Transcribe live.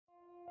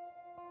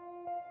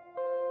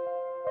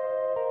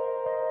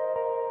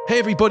Hey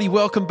everybody,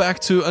 welcome back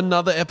to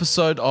another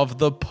episode of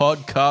The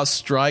Podcast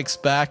Strikes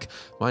Back.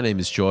 My name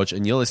is George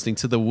and you're listening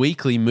to the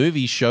weekly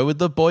movie show with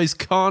the boys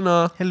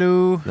Connor.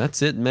 Hello.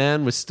 That's it,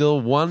 man. We're still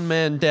one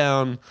man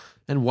down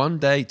and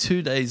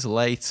 2 days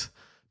late.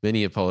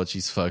 Many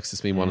apologies, folks.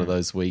 It's been one of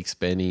those weeks.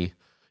 Benny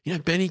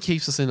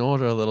keeps us in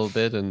order a little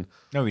bit. And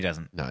No, he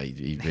doesn't. no,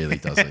 he really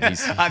doesn't.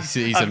 He's a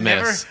I've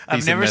mess.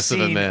 I've never of a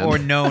seen man. or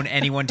known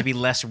anyone to be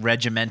less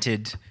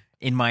regimented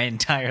in my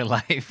entire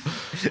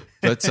life.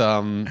 But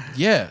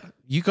yeah,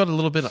 you got a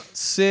little bit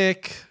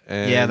sick.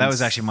 And Yeah, that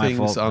was actually my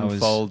fault.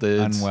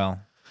 Unfolded. I was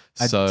unwell.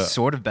 So- I'm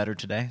sort of better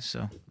today,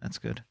 so that's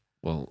good.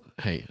 Well,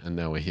 hey, and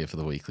now we're here for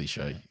the weekly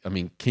show. I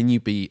mean, can you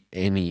be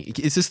any...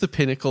 Is this the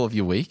pinnacle of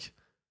your week?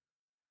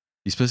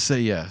 You're supposed to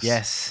say yes.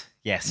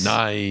 Yes.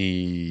 Nice.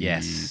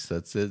 Yes.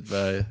 That's it,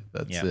 bro.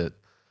 That's Yep. it.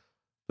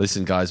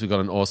 Listen, guys, we've got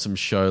an awesome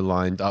show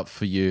lined up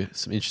for you.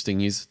 Some interesting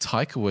news.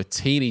 Taika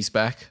Waititi's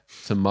back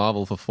to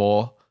Marvel for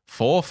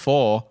Thor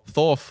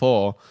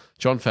 4.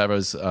 John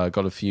Favreau's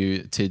got a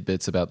few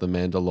tidbits about The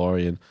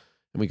Mandalorian. And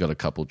we got a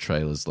couple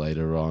trailers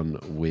later on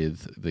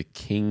with The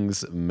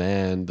King's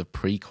Man, the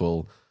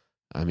prequel.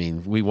 I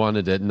mean, we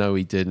wanted it. No,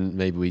 we didn't.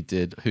 Maybe we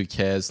did. Who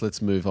cares? Let's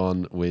move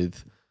on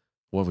with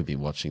what we've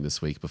been watching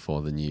this week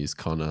before the news.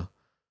 Connor,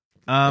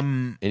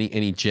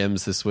 any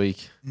gems this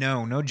week?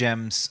 No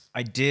gems.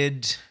 I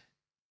did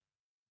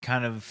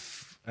kind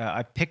of...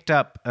 I picked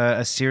up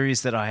a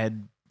series that I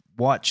had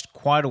watched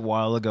quite a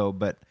while ago,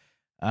 but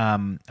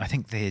I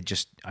think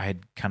I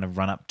had kind of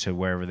run up to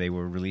wherever they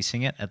were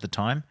releasing it at the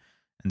time,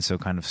 and so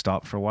kind of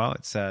stopped for a while.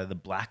 It's The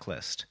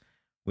Blacklist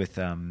with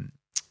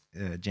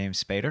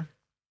James Spader.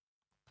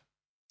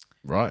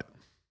 Right.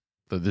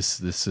 But this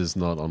is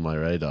not on my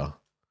radar.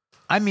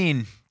 I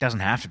mean, doesn't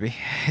have to be.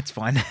 It's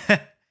fine.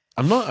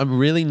 I'm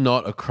really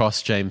not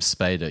across James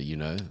Spader, you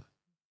know.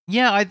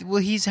 Yeah,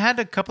 he's had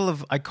a couple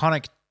of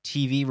iconic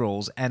TV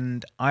roles,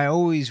 and I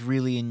always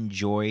really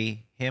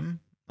enjoy him,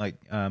 like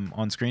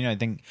on screen. I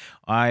think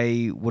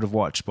I would have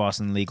watched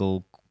Boston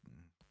Legal,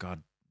 at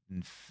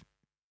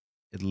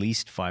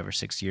least 5 or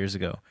 6 years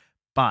ago,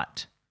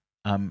 but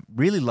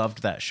really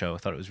loved that show. I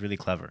thought it was really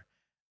clever,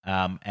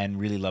 and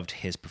really loved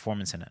his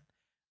performance in it.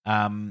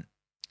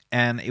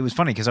 And it was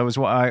funny because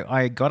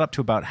I got up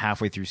to about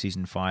halfway through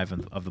season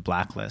 5 of The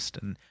Blacklist,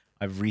 and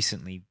I've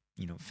recently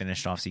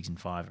finished off season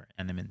 5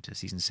 and I'm into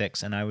season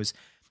 6, and I was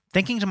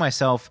thinking to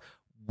myself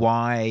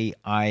why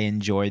I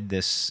enjoyed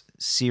this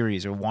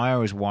series or why I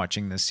was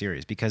watching this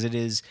series, because it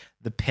is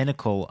the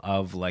pinnacle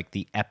of like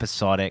the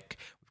episodic.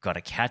 We've got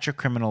to catch a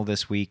criminal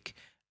this week.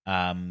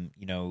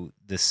 The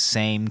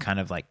same kind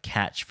of like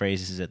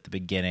catchphrases at the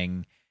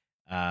beginning.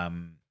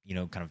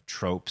 Kind of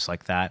tropes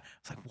like that.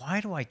 It's like,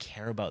 why do I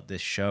care about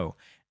this show?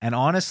 And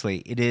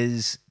honestly, it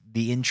is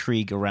the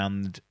intrigue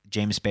around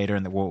James Spader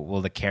and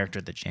the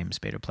character that James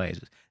Spader plays.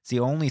 It's the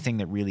only thing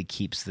that really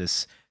keeps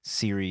this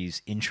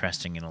series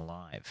interesting and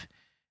alive.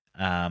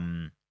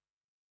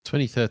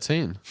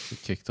 2013,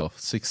 it kicked off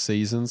 6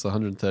 seasons,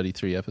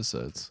 133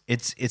 episodes.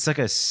 It's like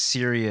a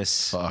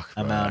serious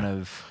amount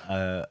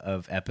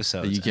of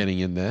episodes. Are you getting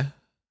in there?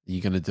 Are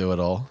you going to do it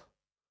all?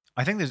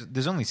 I think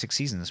there's only 6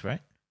 seasons,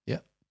 right?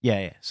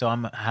 Yeah. So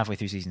I'm halfway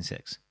through season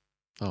 6.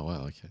 Oh,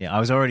 wow, okay. Yeah, I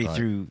was already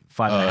through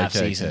 5.5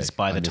 seasons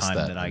by the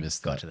time that I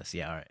got to this.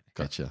 Yeah, all right.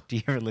 Gotcha. Do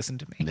you ever listen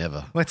to me?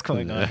 Never. What's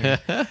going on here?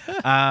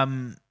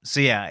 So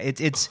yeah,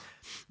 it's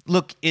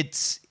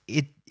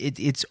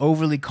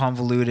overly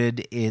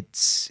convoluted.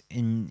 It's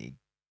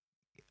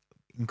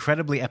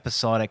incredibly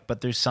episodic, but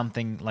there's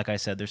something, like I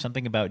said, there's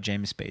something about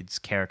James Spade's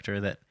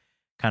character that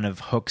kind of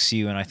hooks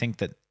you, and I think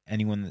that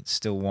anyone that's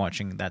still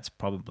watching, that's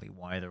probably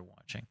why they're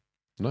watching.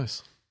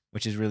 Nice.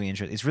 Which is really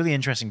interesting. It's really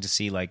interesting to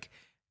see like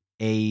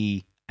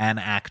an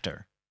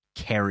actor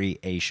carry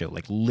a show,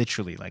 like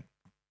literally, like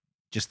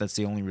just that's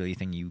the only really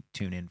thing you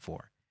tune in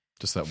for.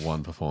 Just that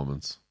one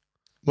performance.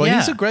 Well,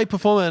 he's a great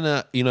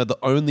performer, and the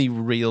only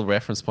real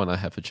reference point I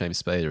have for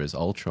James Spader is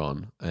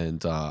Ultron,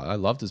 and I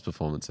loved his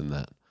performance in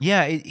that.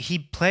 Yeah, he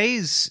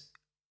plays.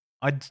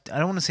 I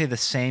don't want to say the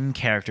same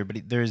character,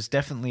 but there's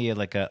definitely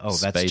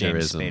that's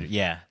James Spader.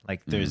 Yeah,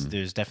 like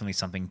there's definitely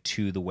something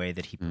to the way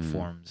that he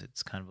performs.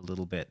 It's kind of a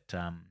little bit.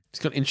 He's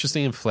got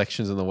interesting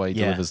inflections in the way he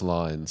delivers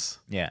lines.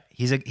 Yeah,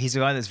 he's a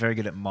guy that's very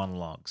good at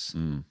monologues,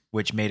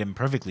 which made him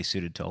perfectly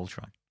suited to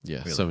Ultron. Yeah,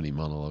 really. So many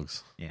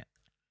monologues. Yeah,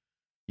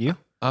 you?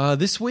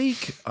 This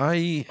week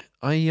I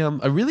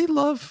really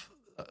love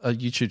a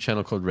YouTube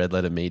channel called Red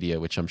Letter Media,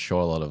 which I'm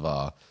sure a lot of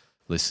our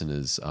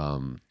listeners are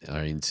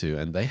into,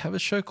 and they have a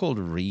show called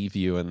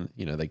Review, and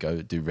they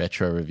go do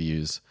retro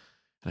reviews.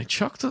 And I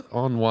chucked it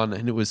on one,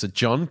 and it was a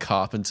John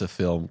Carpenter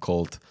film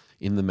called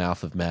In the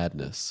Mouth of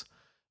Madness,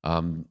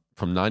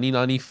 from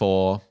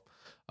 1994.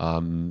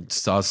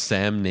 Stars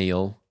Sam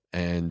Neill,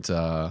 and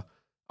I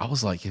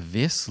was like,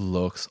 this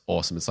looks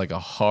awesome. It's like a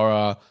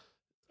horror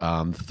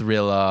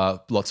thriller,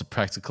 lots of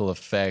practical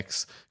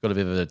effects, got a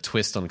bit of a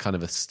twist on kind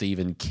of a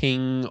Stephen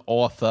King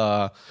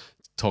author,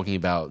 talking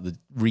about the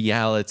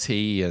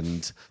reality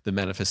and the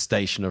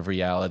manifestation of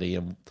reality.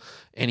 And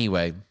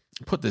anyway,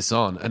 put this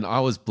on, and I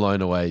was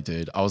blown away,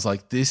 dude. I was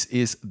like, this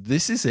is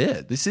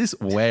it. This is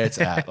where it's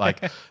at.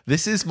 Like,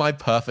 this is my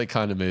perfect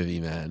kind of movie,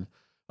 man.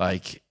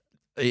 Like,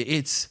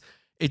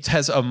 it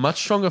has a much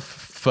stronger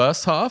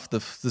first half. The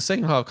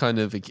second half kind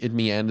of it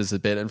meanders a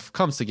bit and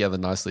comes together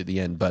nicely at the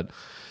end, but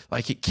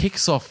like it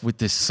kicks off with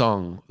this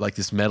song, like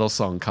this metal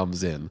song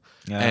comes in.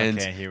 And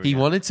he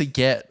wanted to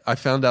get, I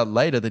found out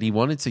later that he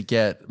wanted to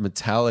get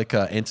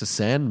Metallica Enter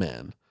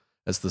Sandman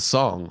as the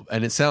song.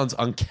 And it sounds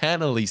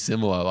uncannily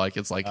similar. Like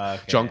it's like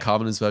John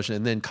Carpenter's version.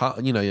 And then,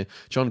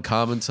 John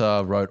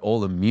Carpenter wrote all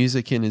the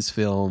music in his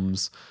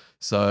films.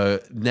 So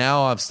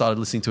now I've started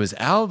listening to his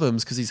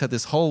albums because he's had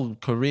this whole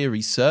career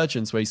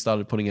resurgence where he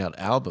started putting out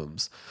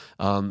albums.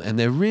 And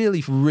they're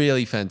really,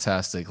 really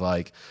fantastic.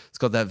 Like it's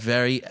got that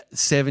very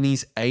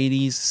 70s,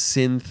 80s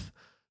synth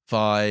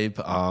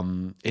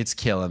vibe. It's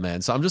killer,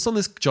 man. So I'm just on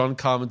this John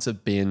Carpenter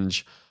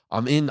binge.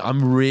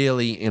 I'm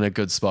really in a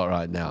good spot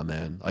right now,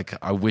 man. Like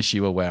I wish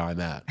you were where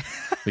I'm at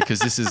because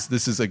this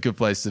is a good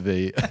place to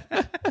be.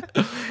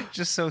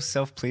 Just so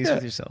self-pleased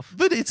with yourself.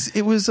 But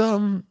it was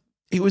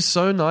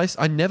so nice.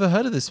 I never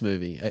heard of this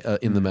movie,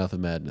 In the Mouth of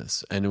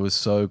Madness, and it was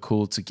so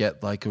cool to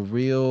get like a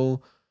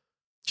real,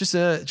 just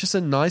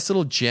a nice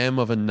little gem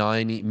of a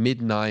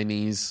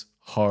mid-90s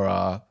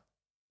horror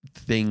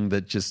thing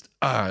that just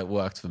it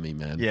worked for me,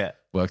 man. Yeah,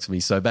 worked for me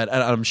so bad,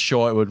 and I'm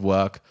sure it would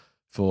work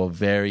for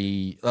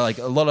a lot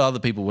of other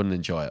people wouldn't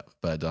enjoy it,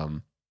 but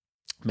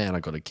man, I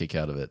got a kick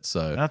out of it.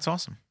 So that's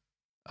awesome.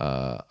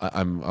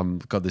 I'm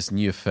got this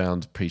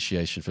newfound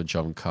appreciation for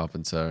John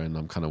Carpenter, and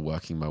I'm kind of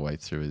working my way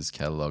through his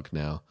catalog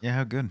now. Yeah,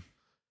 how good.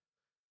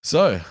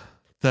 So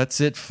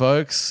that's it,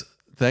 folks.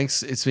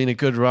 Thanks. It's been a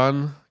good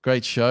run.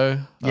 Great show.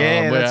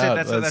 Yeah, that's it.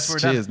 That's That's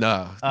where cheers.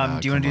 No,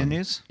 do you want to do the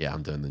news? Yeah,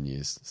 I'm doing the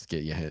news. Just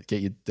get your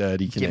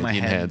dirty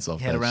Canadian hands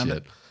off that shit.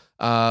 It.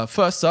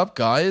 First up,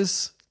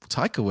 guys,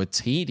 Taika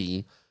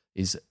Waititi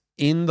is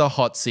in the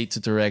hot seat to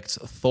direct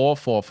Thor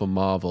 4 for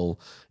Marvel,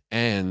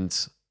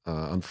 and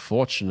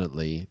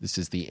unfortunately, this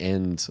is the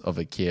end of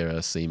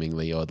Akira,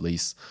 seemingly, or at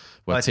least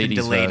Waititi's it's been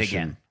delayed version.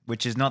 again,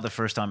 which is not the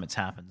first time it's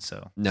happened.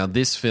 So now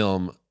this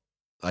film,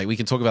 like we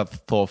can talk about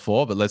Thor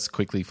 4, but let's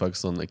quickly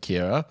focus on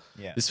Akira.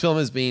 Yeah. This film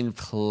has been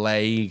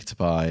plagued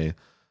by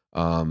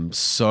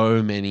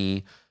so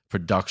many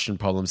production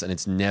problems, and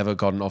it's never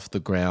gotten off the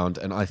ground.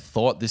 And I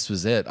thought this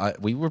was it.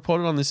 We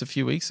reported on this a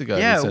few weeks ago.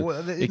 Yeah,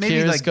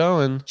 Akira's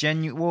going.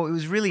 Well, it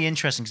was really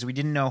interesting because we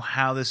didn't know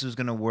how this was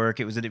going to work.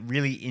 It was a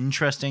really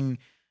interesting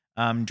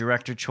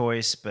director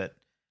choice, but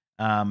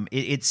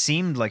it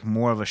seemed like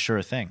more of a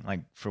sure thing, like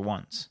for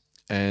once.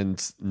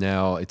 And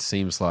now it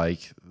seems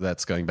like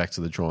that's going back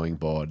to the drawing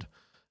board.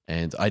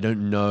 And I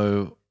don't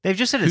know. They've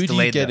just said it's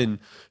delayed.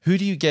 Who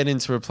do you get in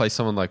to replace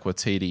someone like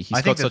Waititi?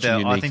 He's got such a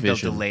unique vision. I think they'll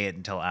delay it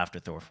until after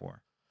Thor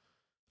 4.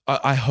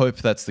 I hope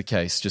that's the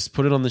case. Just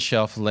put it on the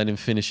shelf and let him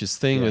finish his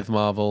thing with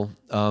Marvel.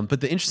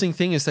 But the interesting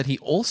thing is that he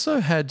also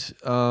had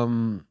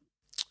another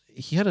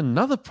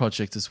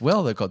project as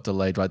well that got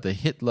delayed, right? The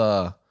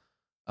Hitler.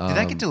 Did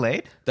that get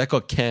delayed? That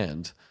got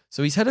canned.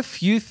 So he's had a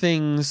few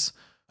things.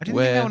 I didn't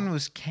think that one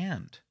was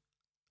canned.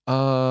 Okay,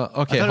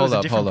 I thought it was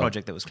a different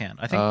project that was canned.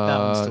 I think that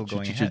one's still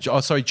going ahead. Oh,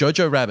 sorry,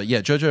 Jojo Rabbit.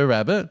 Yeah, Jojo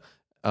Rabbit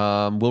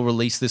will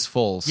release this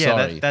fall. Yeah,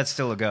 sorry. that's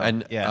still a go.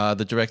 And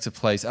the director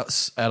plays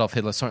Adolf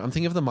Hitler. Sorry, I'm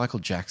thinking of the Michael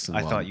Jackson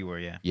one. I thought you were,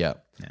 yeah. Yeah.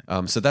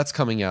 So that's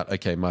coming out.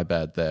 Okay, my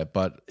bad there.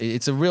 But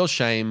it's a real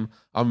shame.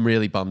 I'm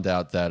really bummed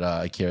out that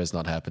Akira's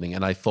not happening.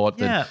 And I thought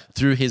that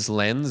through his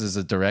lens as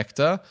a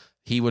director,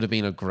 he would have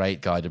been a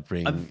great guy to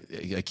bring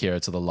Akira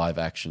to the live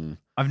action.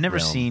 I've never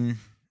seen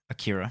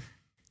Akira.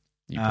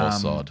 You poor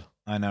sod.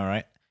 I know,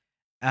 right?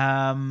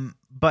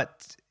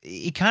 But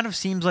it kind of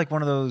seems like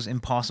one of those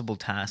impossible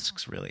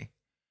tasks, really.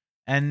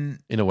 And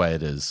in a way,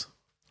 it is.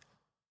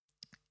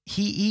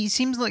 He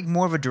seems like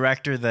more of a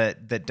director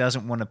that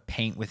doesn't want to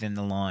paint within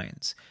the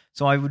lines.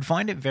 So I would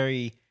find it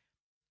I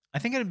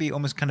think it would be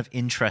almost kind of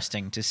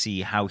interesting to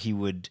see how he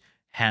would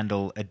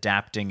handle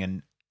adapting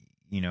an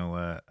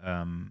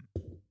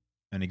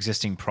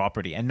existing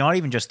property, and not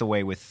even just the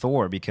way with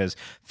Thor, because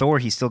Thor,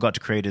 he still got to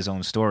create his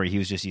own story. He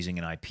was just using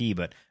an IP,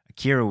 but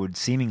Akira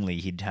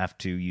he'd have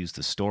to use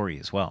the story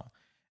as well.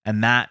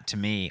 And that, to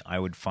me, I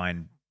would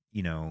find,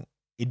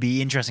 it'd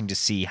be interesting to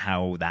see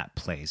how that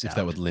plays out. If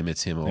that would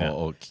limit him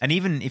or... And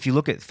even if you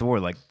look at Thor,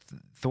 like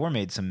Thor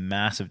made some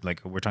massive,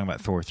 like we're talking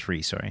about Thor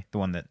 3, sorry, the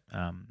one that...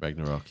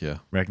 Ragnarok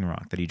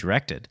that he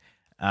directed.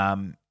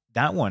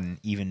 That one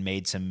even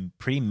made some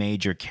pretty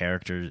major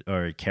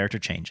character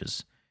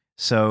changes.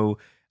 So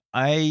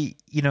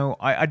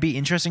I'd be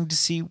interesting to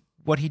see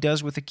what he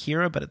does with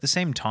Akira, but at the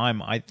same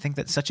time, I think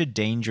that's such a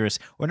dangerous,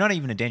 or not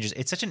even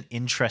it's such an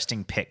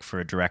interesting pick for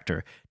a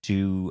director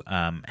to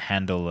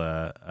handle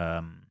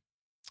a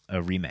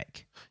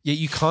remake. Yeah,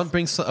 you can't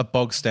bring a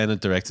bog standard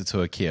director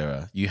to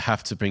Akira. You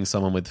have to bring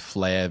someone with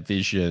flair,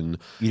 vision.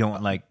 You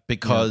don't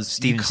want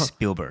Steven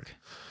Spielberg.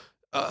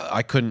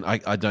 I couldn't.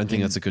 I don't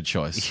think that's a good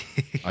choice.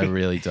 I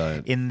really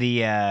don't. In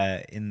the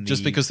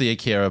just because the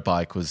Akira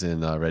bike was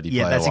in Ready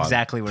Player that's One.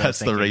 Exactly what I was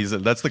thinking. That's the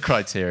reason. That's the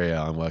criteria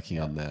I'm working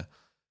on there.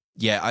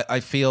 Yeah, I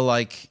feel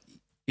like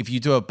if you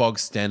do a bog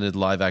standard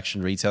live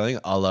action retelling,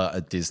 a la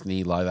a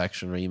Disney live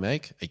action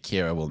remake,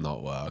 Akira will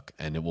not work,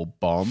 and it will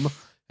bomb,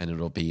 and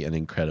it'll be an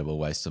incredible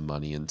waste of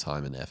money and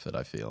time and effort,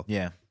 I feel.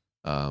 Yeah.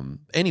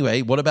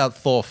 Anyway, what about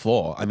Thor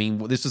 4? I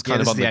mean, this was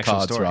kind of on the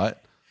cards, story. right?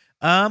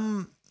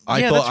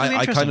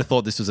 I kind of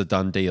thought this was a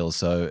done deal,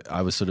 so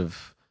I was sort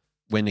of,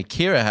 when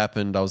Akira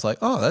happened, I was like,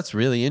 oh, that's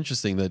really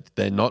interesting that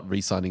they're not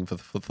re-signing for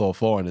Thor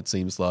 4, and it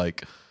seems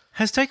like...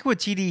 Has Taika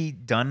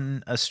Waititi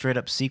done a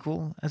straight-up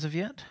sequel as of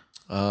yet?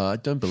 I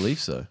don't believe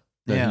so.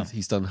 No, Yeah.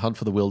 he's done Hunt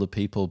for the Wilder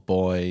People,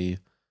 Boy,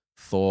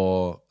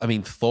 Thor. I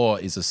mean, Thor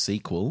is a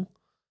sequel,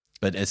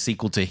 but a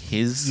sequel to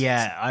his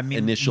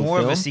initial more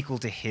film? of a sequel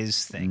to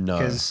his thing. No.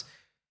 Because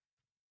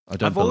I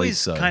don't I've believe always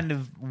so. kind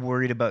of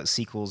worried about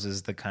sequels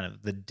as the kind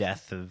of the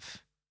death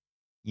of,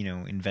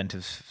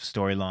 inventive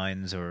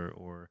storylines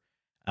or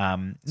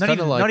not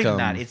even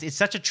that. It's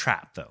such a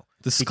trap though.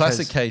 This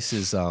classic case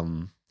is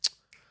the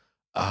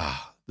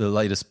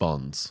latest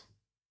Bonds.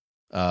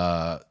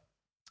 A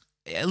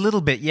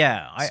little bit,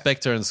 yeah.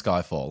 Spectre and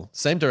Skyfall.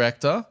 Same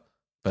director,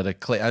 but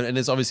and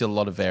there's obviously a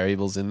lot of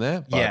variables in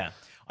there. But yeah.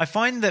 I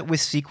find that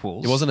with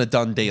sequels... It wasn't a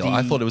done deal.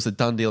 I thought it was a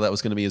done deal that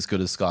was going to be as good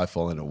as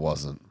Skyfall, and it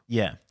wasn't.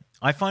 Yeah.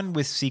 I find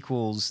with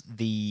sequels,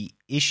 the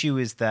issue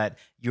is that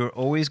you're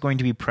always going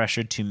to be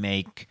pressured to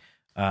make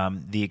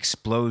the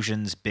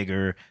explosions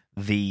bigger,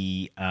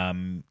 the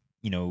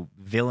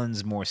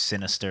villains more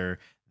sinister,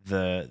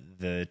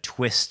 the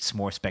twists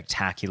more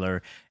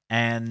spectacular,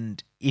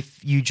 and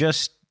if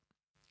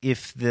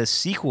the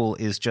sequel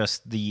is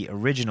just the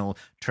original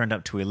turned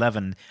up to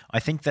 11, I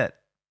think that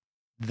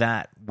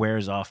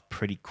wears off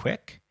pretty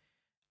quick.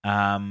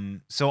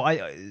 So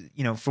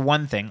for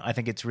one thing, I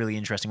think it's really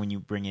interesting when you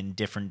bring in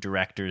different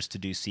directors to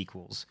do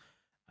sequels.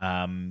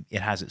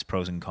 It has its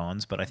pros and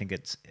cons, but I think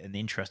it's an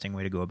interesting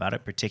way to go about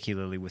it,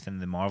 particularly within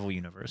the Marvel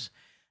universe.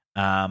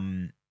 But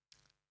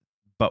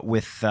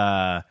with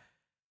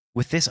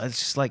this, it's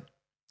just like,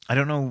 I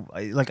don't know.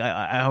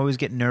 I always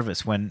get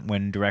nervous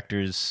when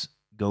directors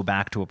go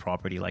back to a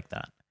property like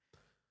that.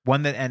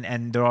 One that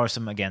and there are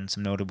some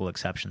notable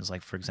exceptions,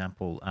 like for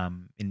example,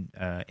 in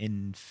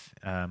Endgame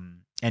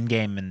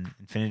and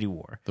Infinity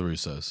War, The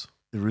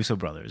Russo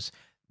brothers.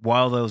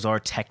 While those are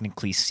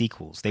technically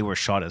sequels, they were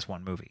shot as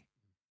one movie,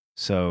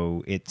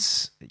 so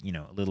it's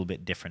a little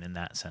bit different in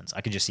that sense.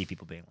 I can just see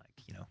people being like,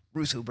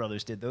 Russo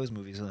brothers did those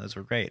movies and those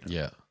were great.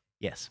 Yeah.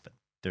 Yes, but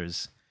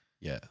there's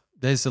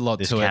a lot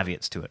to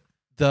caveats to it.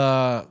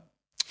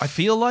 I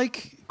feel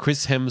like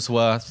Chris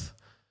Hemsworth,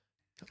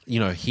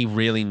 he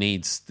really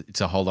needs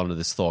to hold on to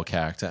this Thor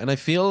character. And I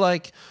feel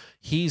like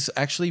he's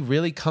actually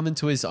really come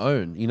into his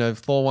own.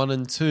 Thor 1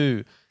 and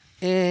 2,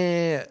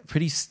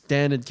 pretty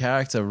standard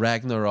character.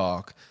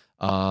 Ragnarok,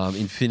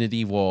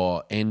 Infinity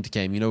War,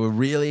 Endgame. We're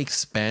really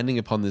expanding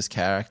upon this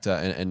character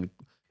and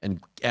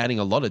adding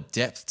a lot of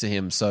depth to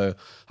him. So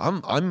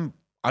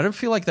I don't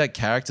feel like that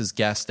character's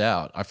gassed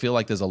out. I feel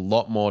like there's a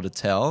lot more to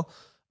tell.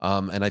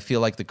 And I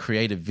feel like the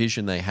creative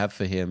vision they have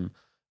for him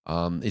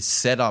is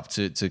set up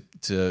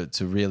to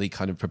really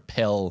kind of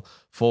propel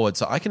forward.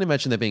 So I can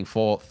imagine there being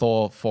Thor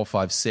 4,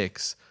 5,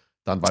 6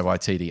 done by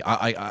Waititi.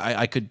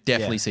 I could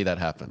definitely see that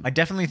happen. I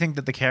definitely think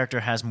that the character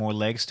has more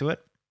legs to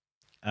it.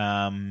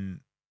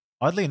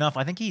 Oddly enough,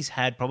 I think he's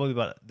had probably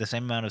about the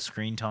same amount of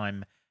screen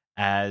time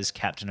as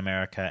Captain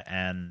America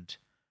and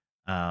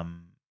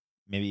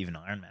maybe even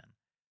Iron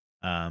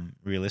Man,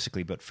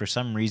 realistically. But for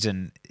some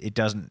reason, it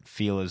doesn't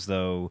feel as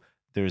though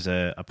there's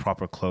a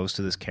proper close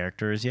to this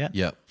character as yet.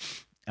 Yeah.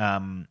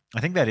 I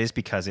think that is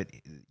because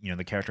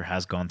the character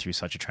has gone through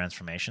such a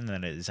transformation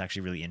that it is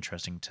actually really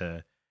interesting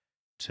to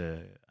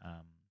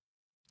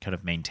kind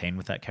of maintain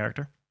with that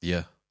character.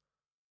 Yeah.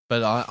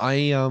 But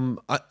I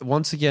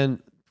once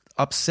again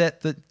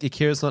upset that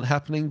Akira's not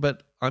happening,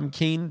 but I'm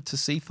keen to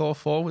see Thor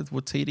 4 with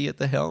Waititi at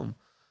the helm.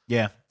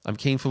 Yeah. I'm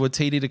keen for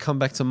Waititi to come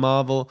back to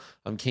Marvel.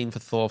 I'm keen for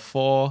Thor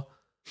 4.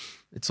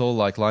 It's all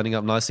like lining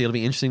up nicely. It'll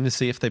be interesting to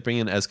see if they bring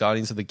in as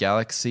Guardians of the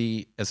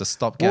Galaxy as a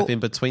stopgap in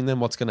between them.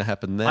 What's going to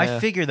happen there? I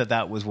figured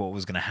that was what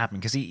was going to happen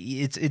because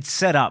it's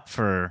set up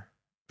for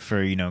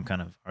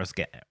kind of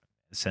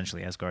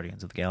essentially as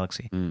Guardians of the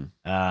Galaxy,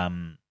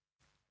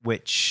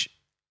 which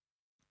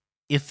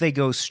if they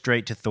go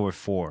straight to Thor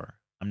 4,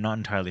 I'm not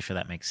entirely sure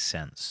that makes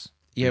sense.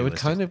 Yeah, it would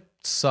kind of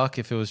suck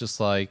if it was just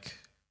like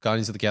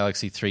Guardians of the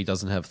Galaxy 3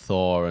 doesn't have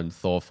Thor and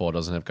Thor 4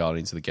 doesn't have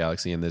Guardians of the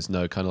Galaxy, and there's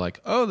no kind of like,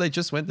 oh, they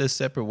just went their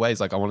separate ways.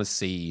 Like, I want to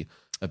see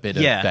a bit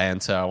of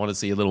banter. I want to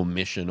see a little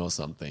mission or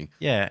something.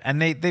 Yeah,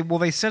 and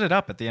they set it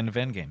up at the end of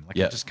Endgame. Like,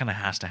 it just kind of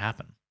has to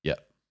happen. Yeah,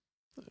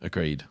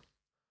 agreed.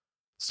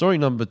 Story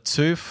number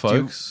 2,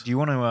 folks. Do you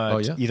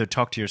want to either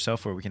talk to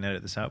yourself or we can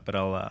edit this out? But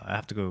I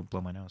have to go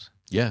blow my nose.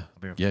 Yeah,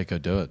 go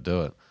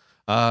do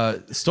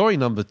it. Story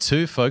number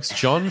 2, folks.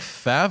 Jon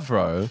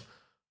Favreau.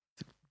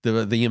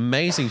 The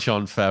amazing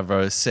Jon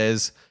Favreau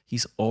says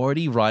he's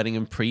already writing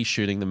and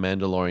pre-shooting The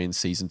Mandalorian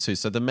Season 2.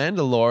 So The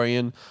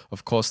Mandalorian,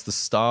 of course, the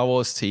Star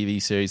Wars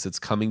TV series that's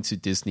coming to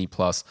Disney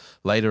Plus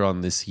later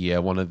on this year,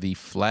 one of the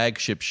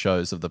flagship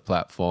shows of the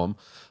platform.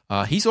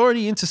 He's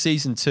already into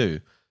Season 2.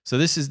 So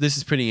this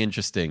is pretty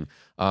interesting.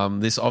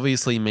 This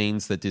obviously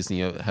means that Disney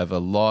have a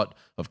lot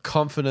of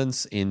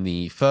confidence in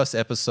the first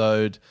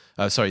episode,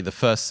 the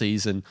first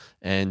season,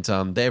 and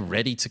they're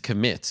ready to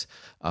commit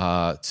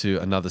to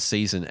another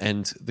season.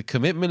 And the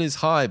commitment is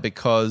high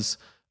because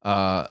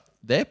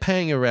they're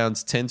paying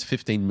around 10 to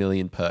 15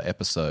 million per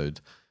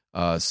episode.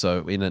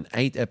 So in an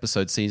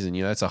 8-episode season,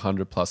 that's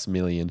 $100+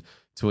 million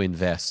to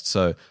invest.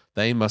 So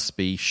they must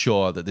be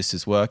sure that this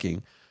is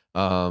working.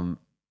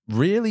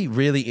 Really,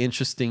 really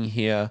interesting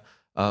here,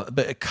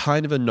 but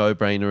kind of a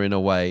no-brainer in a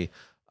way.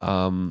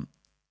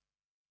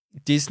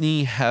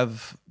 Disney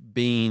have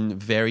been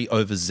very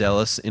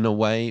overzealous in a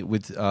way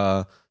with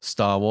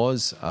Star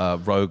Wars,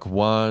 Rogue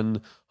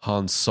One,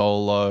 Han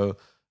Solo,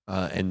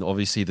 and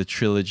obviously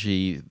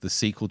the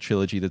sequel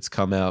trilogy that's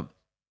come out.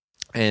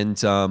 And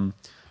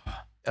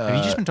have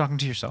you just been talking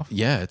to yourself?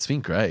 Yeah, it's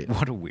been great.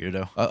 What a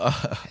weirdo.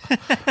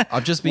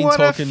 I've just been what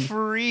talking. What a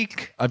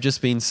freak. I've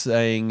just been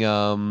saying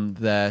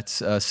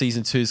that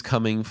season 2 is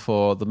coming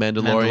for The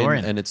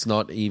Mandalorian, and it's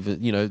not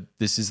even,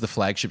 this is the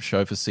flagship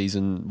show for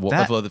season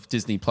of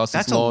Disney Plus.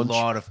 That's launch. A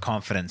lot of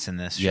confidence in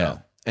this show. Yeah.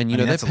 And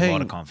that's a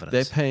lot of confidence.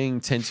 They're paying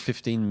 10 to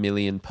 15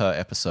 million per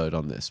episode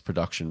on this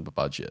production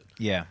budget.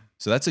 Yeah.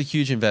 So that's a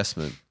huge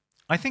investment.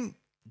 I think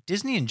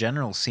Disney in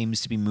general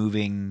seems to be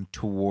moving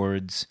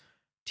towards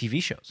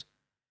TV shows.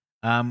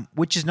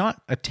 Which is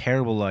not a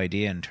terrible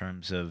idea in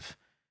terms of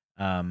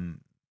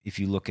if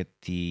you look at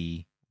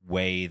the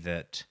way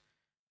that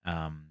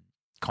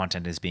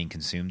content is being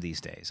consumed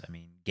these days. I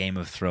mean, Game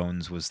of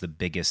Thrones was the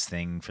biggest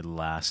thing for the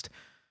last,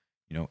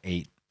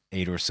 8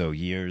 or so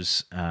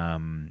years.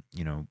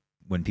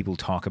 When people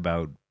talk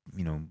about,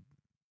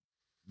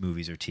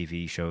 movies or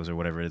TV shows or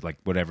whatever, like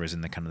whatever is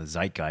in the kind of the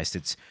zeitgeist,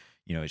 it's,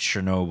 it's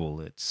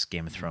Chernobyl, it's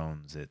Game of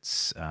Thrones,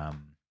 it's,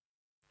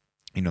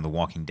 The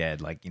Walking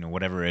Dead,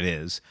 whatever it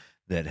is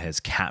that has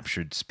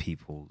captured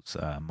people's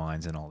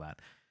minds and all that.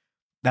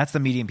 That's the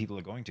medium people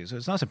are going to. So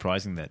it's not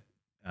surprising that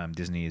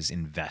Disney is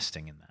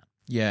investing in that.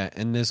 Yeah,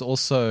 and there's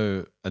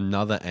also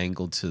another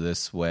angle to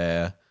this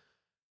where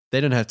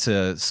they don't have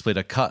to split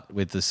a cut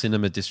with the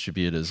cinema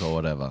distributors or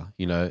whatever.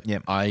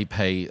 Yep. I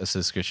pay a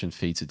subscription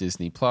fee to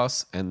Disney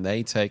Plus, and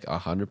they take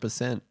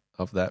 100%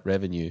 of that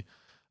revenue.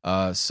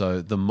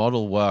 So the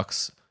model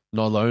works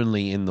not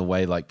only in the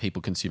way like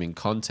people consuming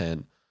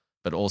content,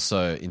 but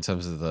also in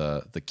terms of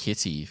the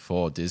kitty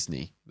for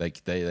Disney. They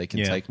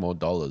can take more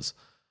dollars.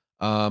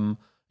 Are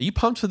you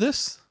pumped for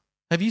this?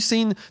 Have you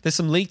seen, there's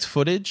some leaked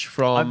footage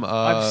from...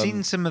 I've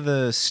seen some of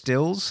the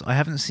stills. I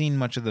haven't seen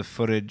much of the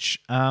footage.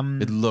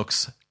 It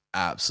looks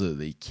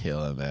absolutely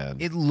killer, man.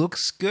 It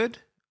looks good.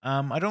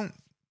 I don't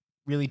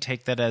really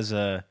take that as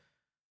an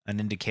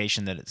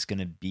indication that it's going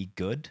to be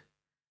good.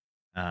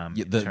 In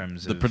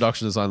terms of the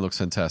production design looks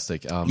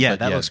fantastic. That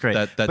looks great.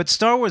 But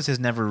Star Wars has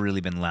never really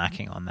been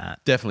lacking on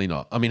that. Definitely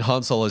not. I mean,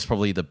 Han Solo is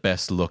probably the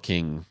best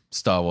looking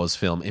Star Wars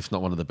film, if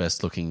not one of the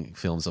best looking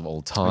films of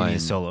all time.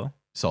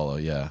 Solo,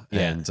 yeah.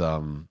 And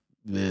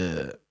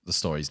the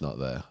story's not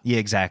there. Yeah,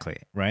 exactly.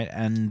 Right.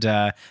 And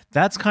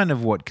that's kind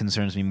of what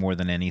concerns me more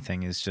than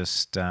anything is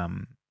just,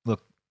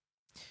 look,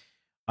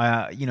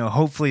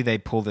 hopefully they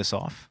pull this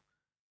off.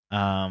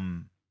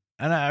 And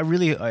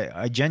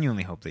I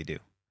genuinely hope they do.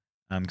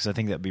 Because I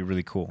think that'd be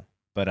really cool.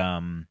 But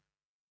I'm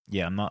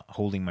not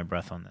holding my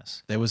breath on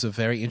this. There was a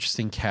very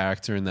interesting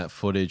character in that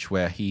footage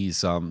where he's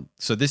so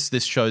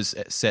this show's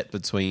set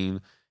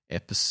between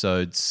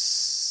episodes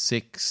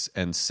 6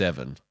 and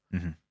 7.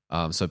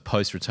 Mm-hmm. So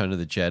post Return of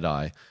the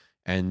Jedi,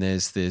 and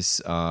there's this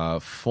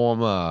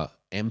former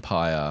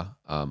Empire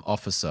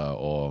officer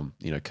or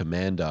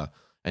commander,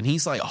 and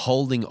he's like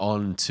holding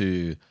on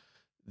to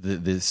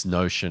this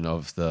notion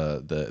of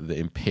the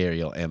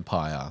Imperial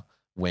Empire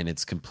when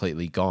it's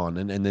completely gone,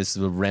 and there's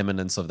the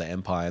remnants of the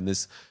Empire, and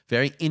there's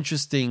very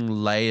interesting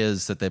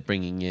layers that they're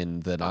bringing in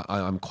that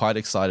I'm quite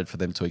excited for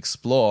them to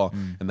explore,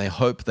 and they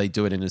hope they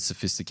do it in a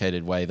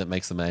sophisticated way that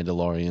makes the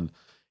Mandalorian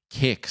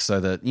kick, so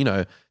that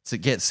to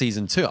get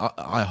season 2.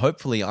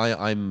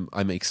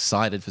 I'm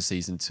excited for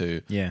season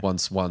 2. Yeah.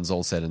 Once one's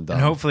all said and done,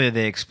 and hopefully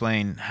they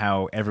explain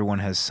how everyone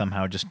has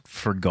somehow just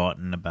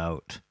forgotten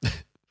about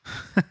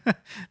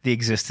the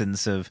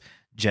existence of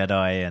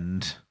Jedi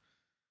and.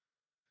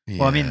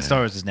 Yeah. Well, I mean, Star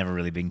Wars has never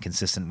really been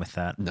consistent with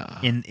that. No.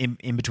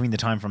 In between the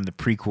time from the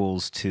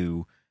prequels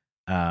to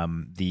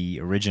the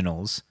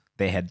originals,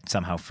 they had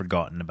somehow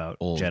forgotten about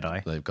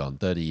Jedi. They've gone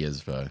 30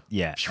 years, bro.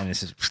 Yeah, and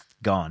this is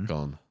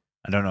gone.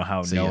 I don't know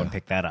how no one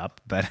picked that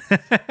up, but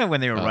when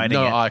they were writing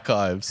it.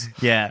 Archives.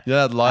 Yeah.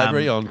 That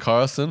library on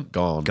Coruscant,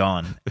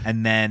 gone.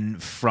 And then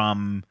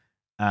from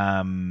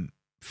the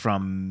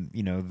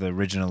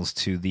originals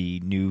to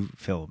the new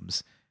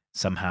films,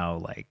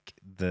 somehow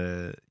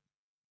they've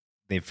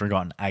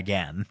forgotten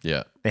again.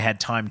 Yeah. They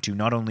had time to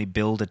not only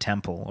build a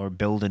temple or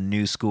build a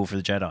new school for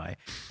the Jedi,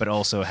 but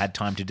also had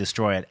time to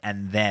destroy it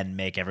and then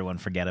make everyone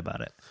forget about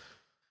it.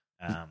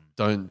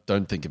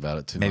 Don't think about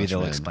it too much. Maybe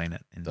they'll explain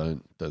it.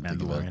 Don't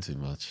think about it too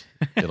much.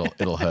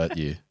 It'll hurt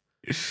you.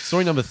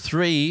 Story number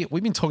 3.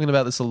 We've been talking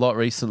about this a lot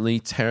recently.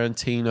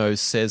 Tarantino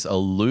says a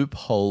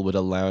loophole would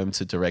allow him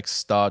to direct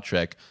Star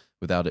Trek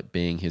without it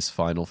being his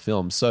final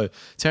film. So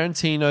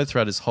Tarantino,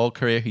 throughout his whole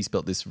career, he's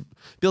built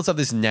up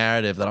this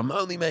narrative that I'm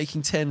only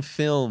making 10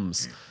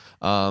 films.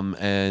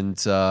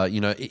 He's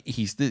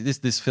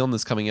this film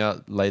that's coming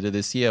out later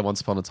this year,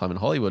 Once Upon a Time in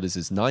Hollywood, is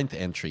his 9th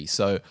entry.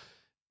 So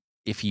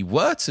if he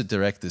were to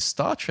direct this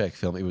Star Trek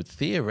film, it would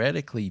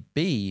theoretically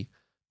be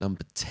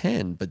number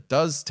 10. But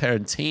does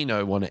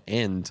Tarantino want to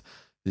end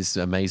this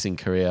amazing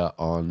career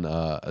on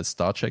a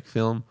Star Trek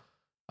film?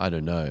 I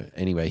don't know.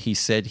 Anyway, he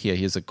said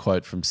here's a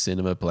quote from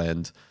Cinema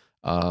Blend.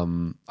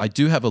 I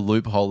do have a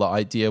loophole. The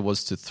idea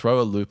was to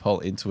throw a loophole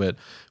into it,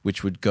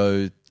 which would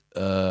go,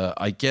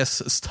 I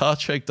guess Star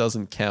Trek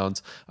doesn't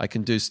count. I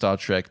can do Star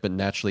Trek, but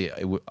naturally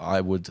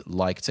I would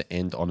like to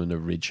end on an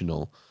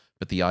original.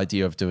 But the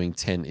idea of doing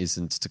 10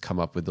 isn't to come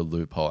up with a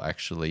loophole,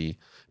 actually,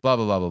 blah,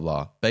 blah, blah, blah,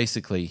 blah.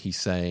 Basically, he's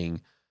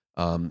saying,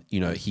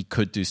 he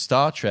could do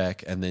Star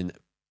Trek and then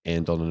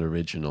end on an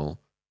original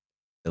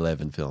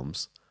 11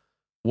 films.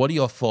 What are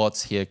your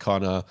thoughts here,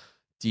 Connor?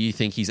 Do you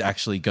think he's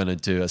actually going to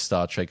do a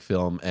Star Trek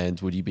film?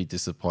 And would you be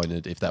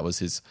disappointed if that was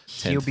his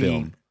 10th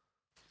film?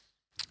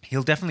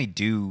 He'll definitely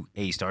do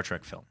a Star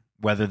Trek film,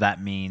 whether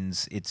that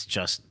means it's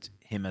just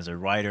him as a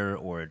writer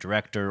or a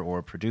director or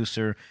a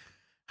producer,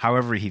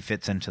 however he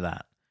fits into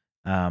that.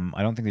 I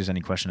don't think there's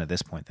any question at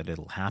this point that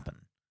it'll happen.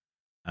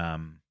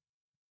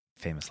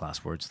 Famous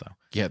last words, though.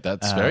 Yeah,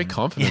 that's very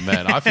confident,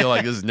 man. I feel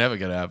like this is never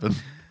going to happen.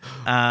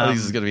 I think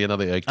this is going to be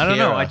another Akira. I don't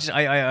know.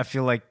 I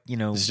feel like,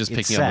 it's just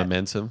picking up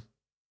momentum.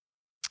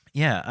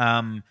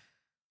 Yeah.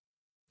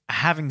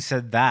 Having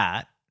said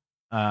that,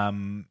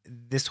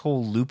 this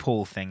whole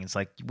loophole thing is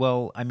like,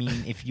 well, I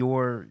mean, if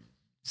you're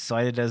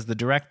cited as the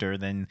director,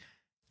 then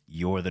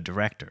you're the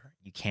director.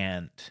 You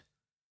can't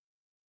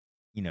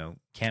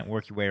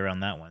work your way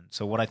around that one.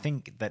 So what I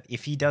think that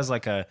if he does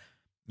like a,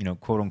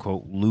 quote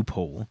unquote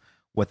loophole,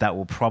 what that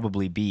will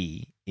probably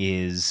be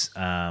is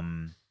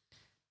he'll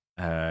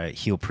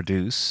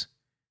produce,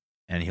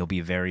 and he'll be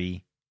a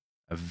very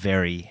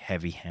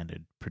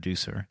heavy-handed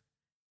producer,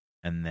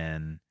 and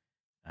then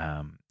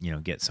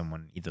get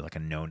someone either like a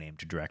no-name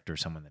to direct or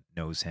someone that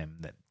knows him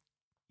that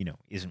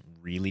isn't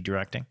really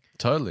directing.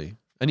 Totally.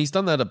 And he's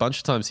done that a bunch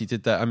of times. He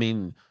did that. I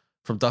mean,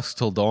 from Dusk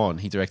Till Dawn,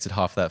 he directed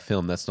half that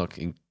film. That's not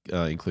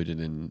included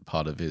in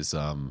part of his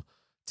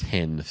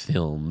 10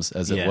 films,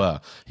 as it were.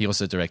 He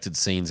also directed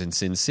scenes in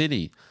Sin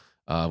City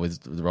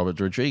with Robert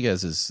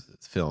Rodriguez's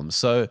film.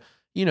 So,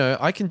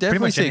 I can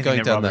definitely see it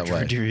going down that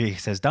way.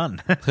 Rodriguez has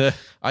done.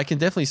 I can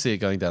definitely see it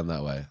going down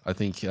that way. I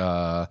think,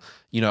 I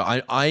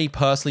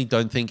personally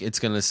don't think it's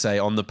going to say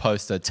on the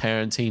poster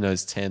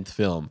Tarantino's 10th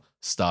film,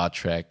 Star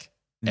Trek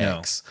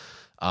X.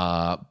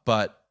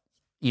 But,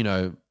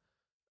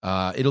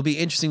 it'll be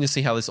interesting to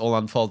see how this all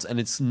unfolds. And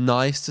it's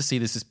nice to see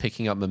this is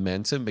picking up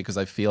momentum because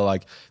I feel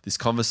like this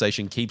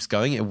conversation keeps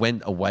going. It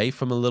went away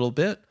from a little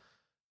bit.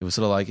 It was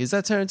sort of like, is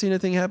that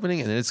Tarantino thing happening?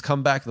 And then it's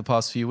come back the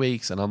past few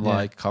weeks. And I'm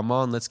like, come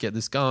on, let's get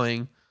this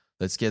going.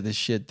 Let's get this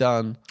shit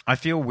done. I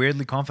feel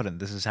weirdly confident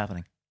this is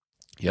happening.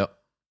 Yep.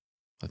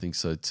 I think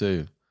so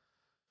too.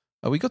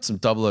 We got some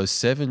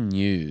 007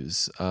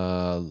 news.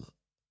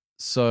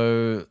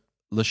 So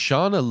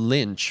Lashana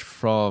Lynch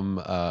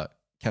from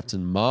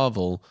Captain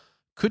Marvel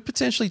could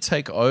potentially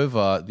take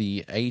over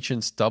the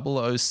Agent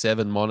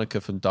 007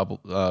 moniker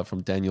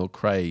from Daniel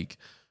Craig,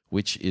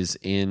 which is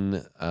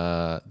in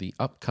the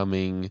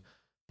upcoming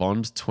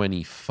Bond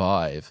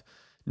 25.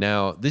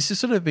 Now, this has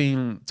sort of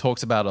been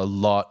talked about a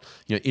lot.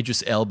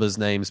 Idris Elba's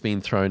name's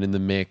been thrown in the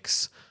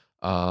mix.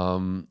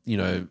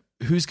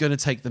 Who's going to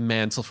take the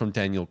mantle from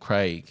Daniel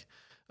Craig?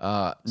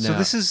 So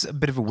this is a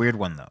bit of a weird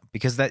one, though,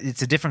 because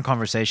it's a different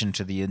conversation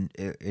to the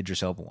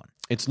Idris Elba one.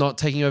 It's not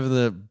taking over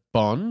the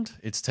Bond.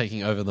 It's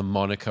taking over the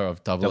moniker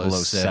of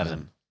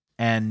 007.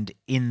 And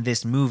in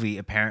this movie,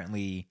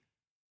 apparently,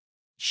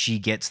 she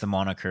gets the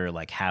moniker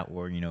like at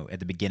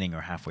the beginning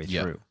or halfway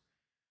through.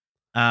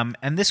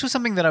 And this was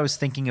something that I was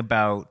thinking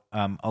about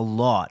a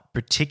lot,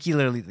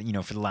 particularly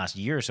for the last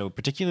year or so,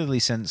 particularly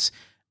since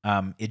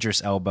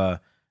Idris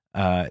Elba,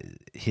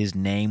 his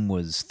name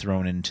was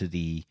thrown into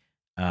the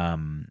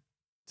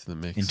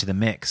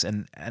mix,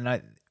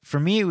 and for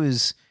me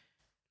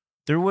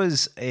there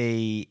was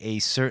a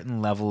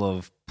certain level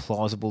of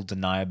plausible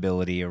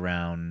deniability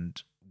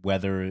around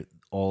whether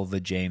all the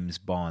James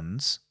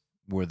Bonds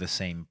were the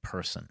same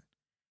person,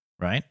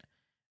 right?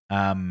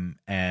 And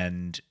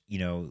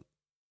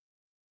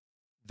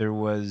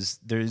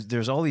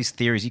there's all these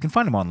theories. You can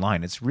find them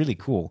online. It's really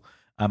cool.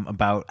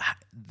 About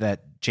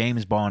that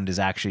James Bond is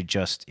actually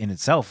just in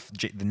itself,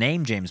 the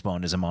name James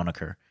Bond is a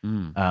moniker,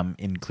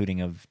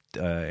 including of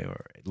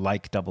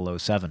like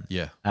 007.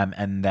 Yeah.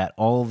 And that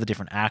all the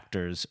different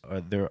actors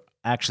they're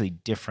actually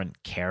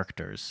different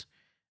characters.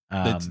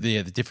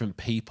 The different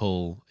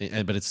people,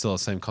 but it's still the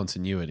same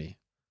continuity.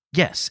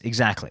 Yes,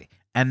 exactly.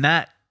 And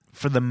that,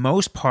 for the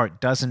most part,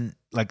 doesn't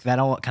like that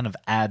all kind of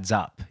adds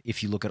up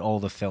if you look at all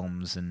the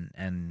films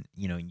and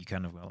you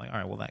kind of go like, all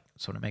right, well, that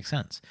sort of makes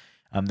sense.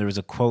 There was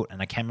a quote,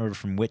 and I can't remember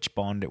from which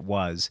Bond it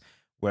was,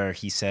 where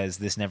he says,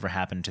 "This never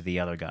happened to the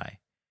other guy,"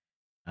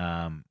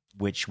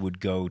 which would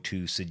go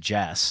to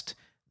suggest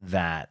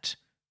that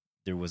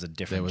there was a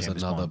different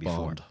James another Bond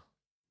before.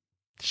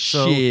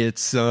 So Shit,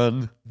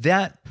 son.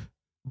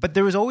 But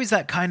there was always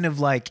that kind of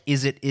like,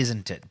 is it,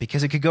 isn't it?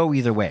 Because it could go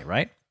either way,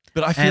 right?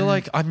 But I feel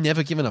like I've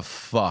never given a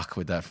fuck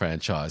with that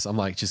franchise. I'm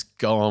like, just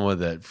go on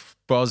with it.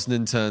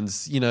 Brosnan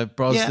turns,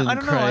 Brosnan, I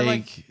don't know.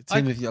 Craig,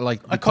 Timothy,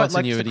 like the I quite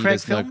like the continuity.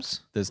 Craig films.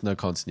 There's no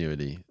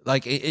continuity.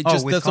 Like it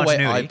just with that's the way I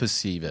continuity.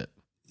 perceive it.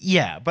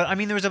 Yeah, but I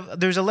mean,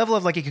 there's a level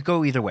of like it could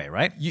go either way,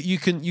 right? You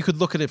could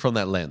look at it from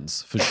that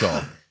lens for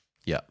sure.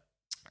 Yeah.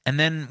 And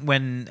then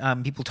when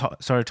people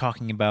started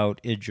talking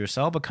about Idris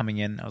Elba coming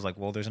in, I was like,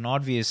 well, there's an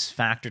obvious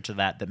factor to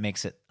that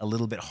makes it a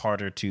little bit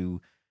harder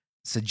to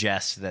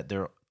suggest that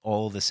they're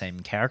all the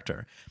same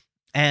character.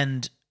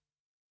 And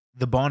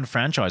the Bond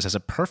franchise has a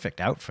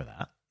perfect out for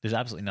that. There's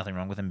absolutely nothing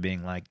wrong with him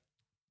being like,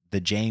 the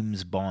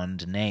James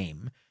Bond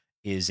name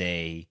is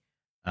in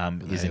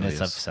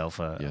itself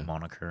a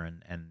moniker,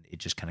 and it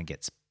just kind of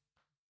gets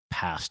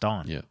passed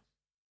on.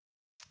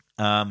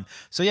 Yeah.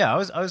 So yeah, I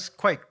was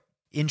quite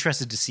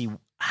interested to see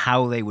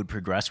how they would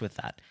progress with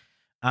that.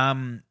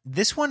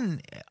 This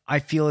one I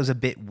feel is a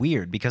bit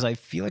weird because I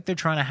feel like they're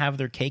trying to have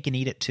their cake and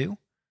eat it too.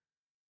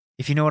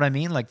 If you know what I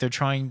mean, like they're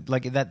trying,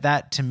 like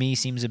that to me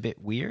seems a bit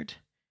weird.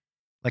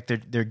 Like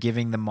they're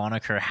giving the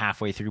moniker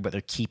halfway through, but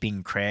they're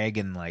keeping Craig,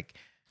 and like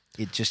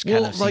it just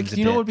kind of seems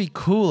like, what would be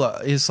cool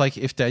is like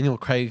if Daniel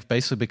Craig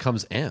basically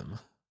becomes M.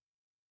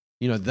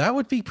 That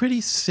would be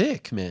pretty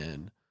sick,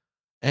 man.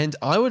 And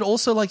I would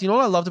also like, what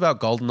I loved about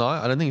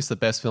GoldenEye? I don't think it's the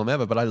best film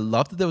ever, but I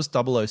loved that there was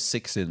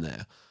 006 in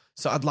there.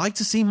 So I'd like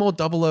to see more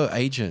 00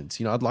 agents.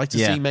 I'd like to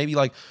see maybe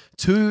like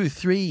 2,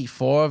 3,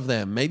 4 of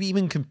them, maybe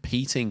even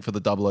competing for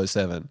the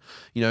 007.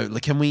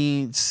 Like, can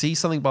we see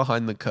something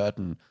behind the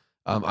curtain?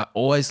 I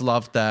always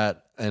loved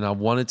that, and I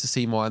wanted to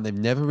see more, and they've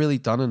never really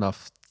done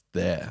enough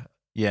there.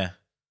 Yeah.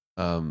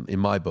 In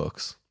my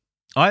books.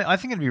 I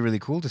think it'd be really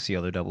cool to see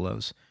other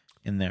 00s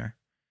in there.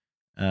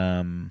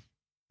 But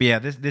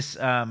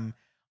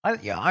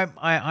yeah,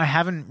 I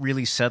haven't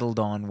really settled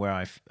on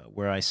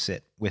where I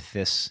sit with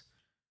this,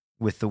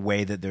 with the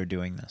way that they're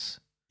doing this.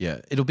 Yeah,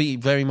 it'll be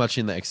very much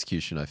in the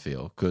execution, I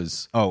feel,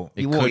 because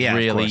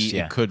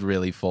it could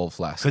really fall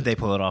flat. Could they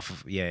pull it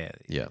off? Yeah,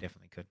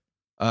 definitely could.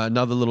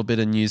 Another little bit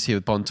of news here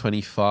with Bond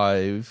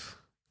 25.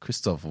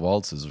 Christoph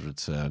Waltz is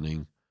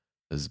returning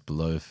as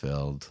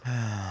Blofeld.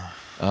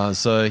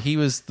 So he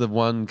was the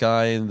one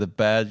guy and the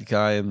bad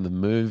guy in the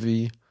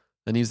movie,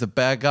 and he's the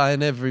bad guy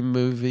in every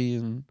movie,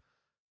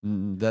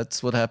 and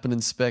that's what happened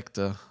in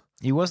Spectre.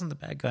 He wasn't the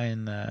bad guy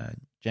in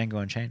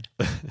Django Unchained.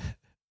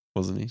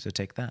 Wasn't he? So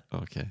take that.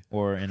 Okay.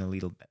 Or in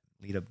Alita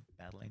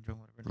Battle Angel,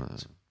 whatever it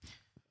is.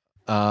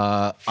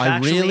 I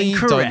really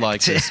don't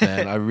like this,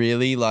 man.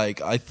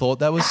 I thought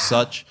that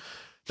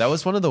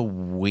was one of the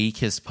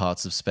weakest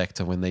parts of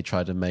Spectre when they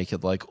tried to make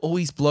it like,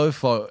 he's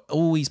Blofeld,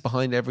 he's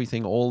behind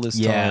everything all this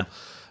time.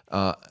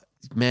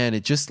 Man,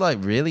 it just like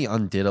really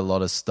undid a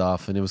lot of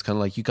stuff, and it was kind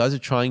of like, you guys are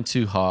trying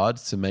too hard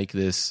to make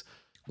this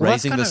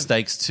raising the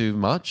stakes too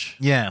much.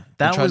 Yeah,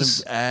 that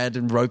was to add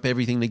and rope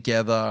everything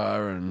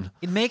together, and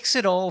it makes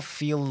it all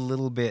feel a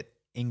little bit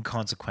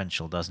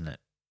inconsequential, doesn't it?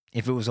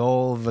 If it was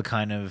all the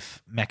kind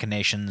of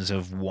machinations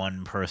of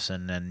one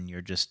person, and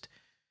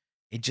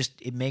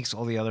it makes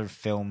all the other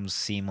films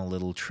seem a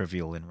little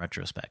trivial in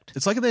retrospect.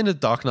 It's like at the end of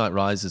Dark Knight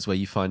Rises, where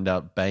you find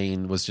out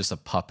Bane was just a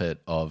puppet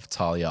of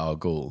Talia al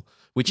Ghul,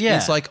 which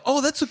is like,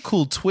 that's a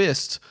cool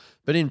twist.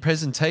 But in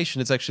presentation,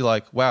 it's actually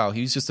like, wow,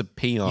 he's just a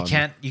peon.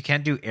 You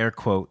can't do air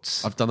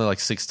quotes. I've done it like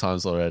 6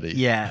 times already.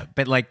 Yeah,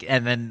 but like,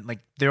 and then like,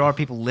 there are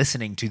people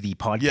listening to the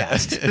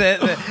podcast. Yeah.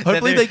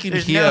 Hopefully they can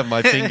hear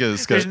my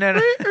fingers go.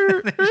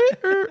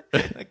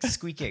 Like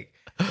squeaking.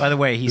 By the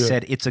way, he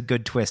said it's a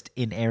good twist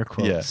in air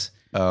quotes.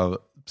 Yeah.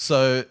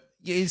 So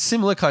it's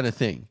similar kind of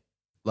thing.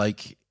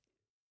 Like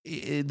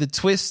the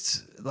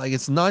twist, like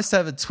it's nice to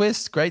have a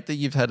twist. Great that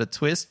you've had a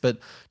twist, but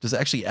does it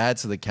actually add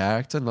to the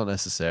character? Not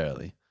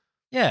necessarily.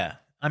 Yeah.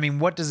 I mean,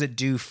 what does it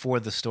do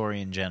for the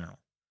story in general?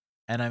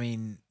 And I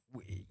mean,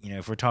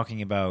 if we're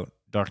talking about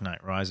Dark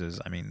Knight Rises,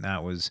 I mean,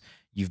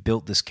 you've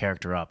built this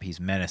character up. He's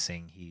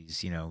menacing.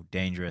 He's,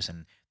 dangerous.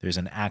 And there's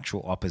an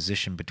actual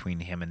opposition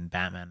between him and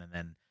Batman. And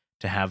then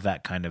to have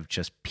that kind of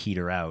just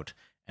peter out.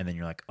 And then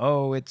you're like,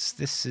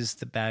 this is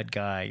the bad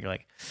guy. You're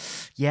like,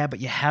 yeah, but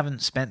you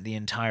haven't spent the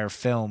entire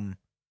film,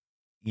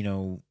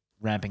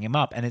 ramping him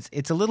up. And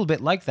it's a little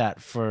bit like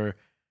that for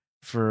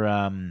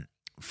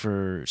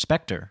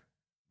Spectre.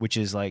 Which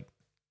is like,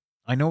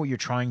 I know what you're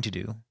trying to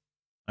do.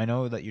 I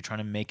know that you're trying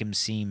to make him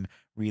seem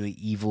really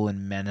evil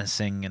and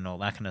menacing and all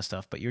that kind of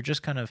stuff, but you're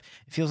just kind of,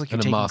 it feels like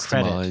you're taking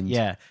credit.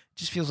 Yeah. It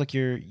just feels like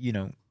you're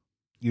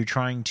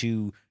trying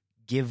to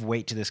give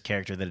weight to this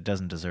character that it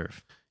doesn't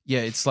deserve. Yeah,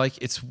 it's like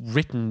it's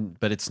written,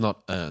 but it's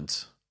not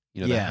earned.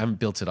 They haven't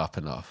built it up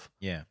enough.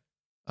 Yeah.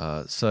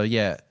 So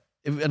yeah,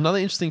 another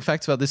interesting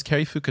fact about this,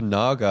 Cary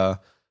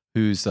Fukunaga,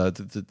 who's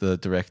the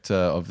director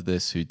of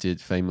this, who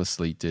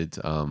famously did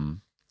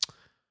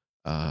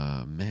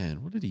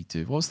Man, what did he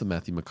do? What was the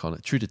Matthew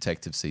McConaughey? True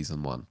Detective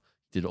season 1.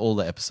 Did all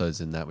the episodes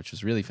in that, which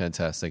was really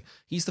fantastic.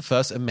 He's the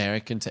first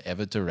American to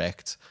ever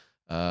direct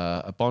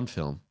a Bond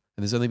film.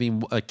 And there's only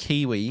been a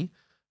Kiwi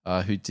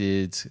who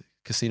did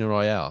Casino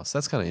Royale. So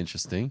that's kind of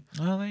interesting.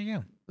 Oh, there you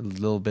go. A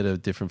little bit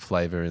of different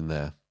flavor in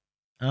there.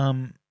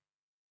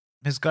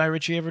 Has Guy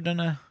Ritchie ever done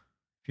if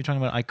you're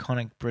talking about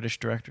iconic British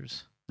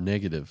directors?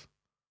 Negative.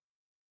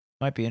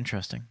 Might be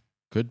interesting.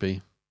 Could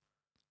be.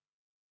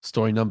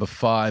 Story number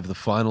 5, the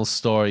final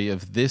story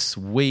of this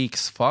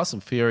week's Fast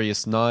and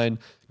Furious 9,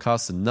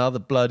 casts another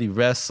bloody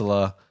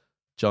wrestler.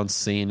 John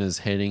Cena's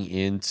heading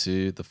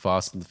into the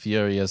Fast and the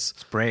Furious.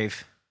 It's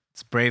brave.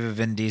 It's brave of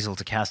Vin Diesel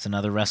to cast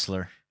another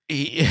wrestler.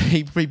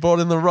 He brought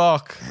in The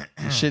Rock.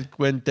 Shit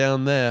went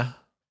down there.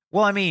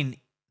 Well,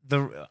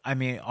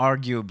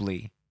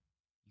 arguably, you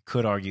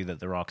could argue that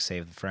The Rock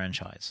saved the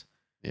franchise.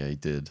 Yeah, he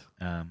did.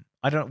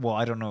 I don't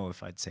know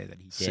if I'd say that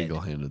he did.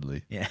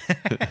 Single-handedly. Yeah.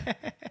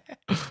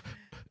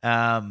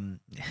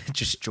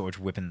 Just George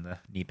whipping the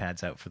knee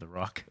pads out for The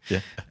Rock. Yeah.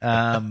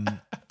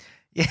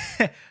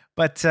 Yeah.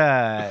 But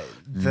the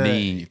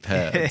knee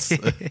pads.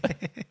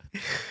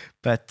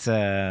 But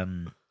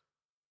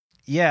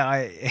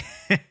yeah,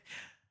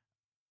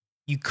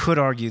 you could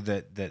argue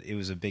that it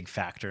was a big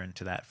factor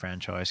into that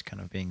franchise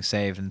kind of being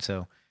saved, and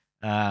so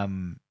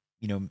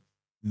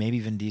maybe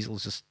Vin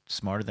Diesel's just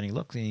smarter than he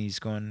looks, and he's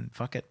going,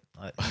 fuck it,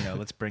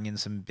 let's bring in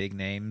some big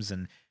names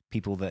and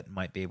people that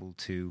might be able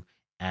to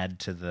add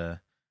to the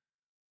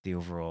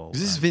overall.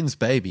 This is Vin's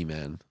baby,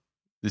 man.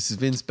 This is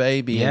Vin's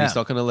baby, and he's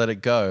not going to let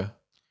it go.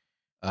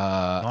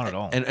 Not at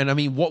all. And I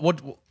mean,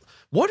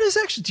 what is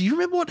actually? Do you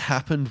remember what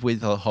happened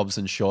with the Hobbs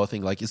and Shaw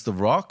thing? Like, is The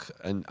Rock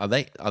and are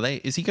they?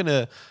 Is he going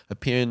to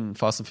appear in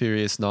Fast and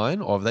Furious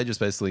 9, or have they just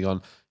basically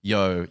gone,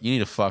 "Yo, you need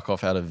to fuck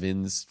off out of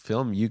Vin's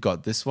film. You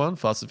got this one.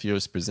 Fast and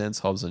Furious presents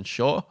Hobbs and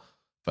Shaw."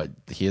 But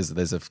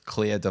there's a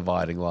clear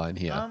dividing line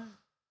here.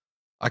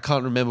 I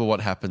can't remember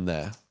what happened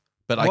there,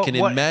 but I can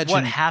imagine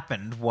what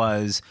happened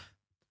was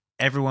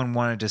everyone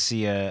wanted to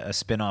see a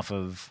spin-off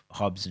of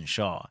Hobbs and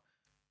Shaw,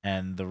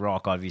 and The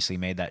Rock obviously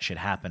made that shit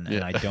happen.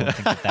 And I don't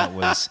think that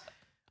was.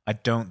 I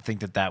don't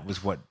think that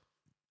was what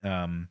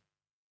Vin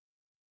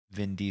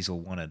Diesel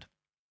wanted.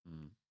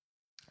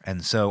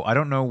 And so I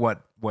don't know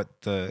what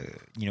the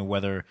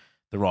whether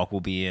The Rock will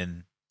be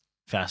in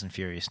Fast and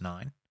Furious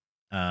 9.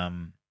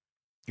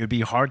 It would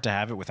be hard to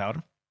have it without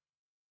him,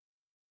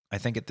 I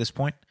think, at this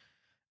point.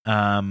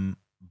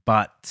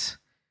 But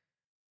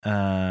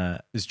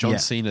is John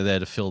Cena there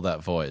to fill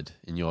that void,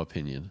 in your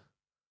opinion?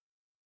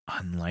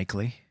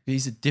 Unlikely.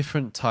 He's a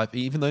different type.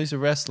 Even though he's a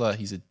wrestler,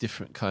 he's a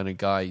different kind of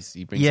guy.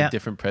 He brings a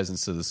different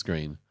presence to the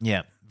screen.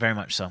 Yeah, very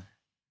much so.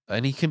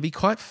 And he can be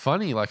quite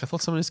funny. Like, I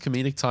thought some of his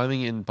comedic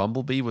timing in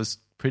Bumblebee was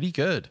pretty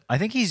good. I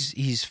think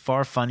he's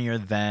far funnier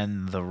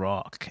than The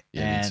Rock.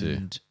 Yeah,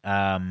 me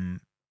too.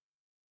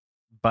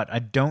 But I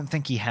don't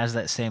think he has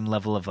that same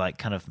level of like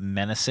kind of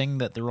menacing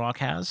that The Rock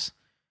has.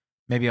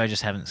 Maybe I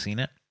just haven't seen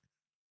it.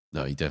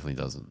 No, he definitely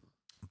doesn't.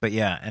 But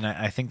yeah, and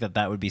I think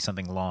that would be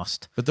something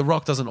lost. But The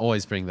Rock doesn't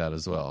always bring that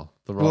as well.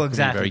 The Rock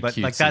exactly. But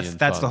like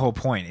that's the whole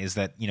point, is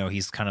that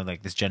he's kind of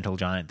like this gentle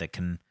giant that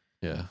can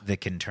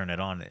turn it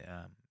on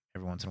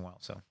every once in a while.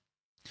 So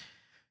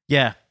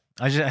yeah,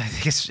 I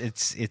think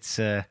it's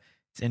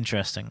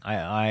interesting.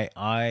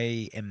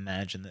 I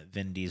imagine that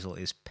Vin Diesel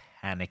is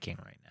panicking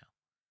right now.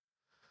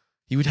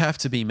 He would have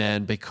to be,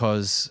 man,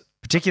 because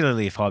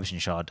particularly if Hobbs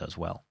and Shaw does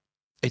well,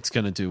 it's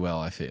going to do well.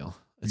 I feel.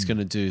 It's going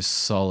to do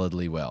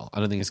solidly well. I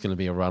don't think it's going to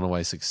be a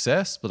runaway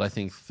success, but I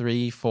think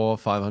 3, 4,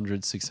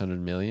 500, 600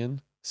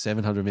 million,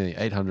 700 million,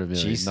 800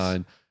 million, Jesus.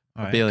 9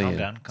 right, billion,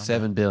 calm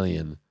 7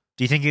 billion.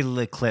 Do you think it'll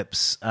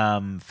eclipse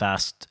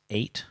Fast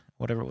 8,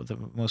 whatever the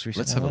most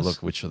recent Let's one have a was?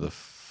 look which are the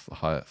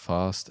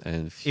Fast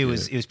and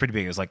Furious. It was pretty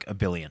big. It was like $1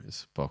 billion.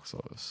 Box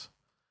office.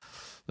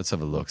 Let's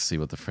have a look, see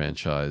what the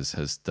franchise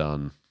has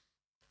done.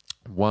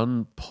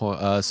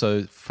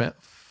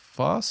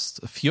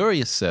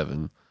 Furious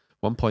 7,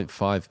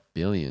 1.5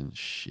 billion.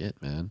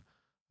 Shit, man.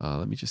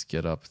 Let me just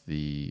get up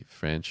the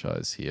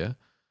franchise here.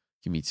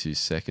 Give me 2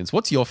 seconds.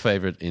 What's your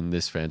favorite in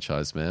this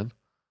franchise, man?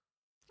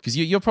 Because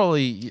you're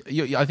probably,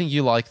 I think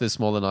you like this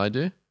more than I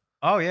do.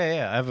 Oh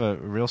yeah. I have a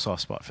real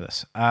soft spot for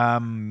this.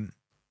 I'm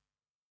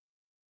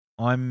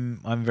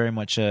very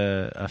much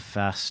a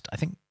Fast. I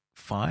think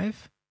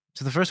 5.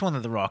 So the first one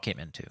that The Rock came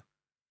into,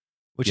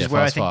 which is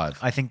where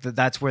I think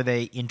that's where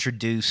they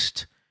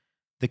introduced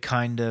the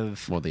kind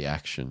of more the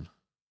action.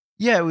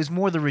 Yeah, it was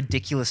more the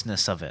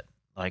ridiculousness of it.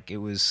 Like it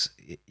was,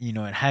 it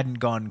hadn't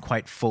gone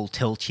quite full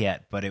tilt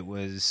yet, but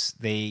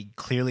they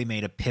clearly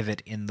made a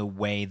pivot in the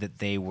way that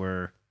they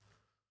were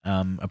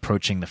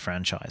approaching the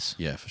franchise.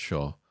 Yeah, for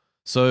sure.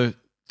 So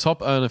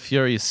top earner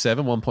Furious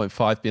 7,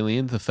 1.5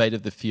 billion. The Fate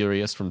of the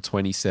Furious from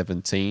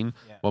 2017,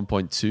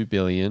 1.2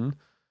 billion.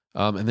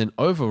 And then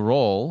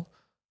overall,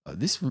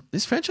 this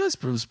franchise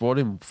was brought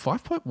in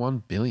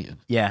 5.1 billion.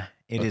 Yeah,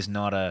 it is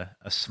not a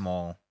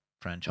small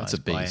franchise. That's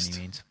a beast. By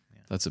any means.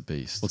 Yeah. That's a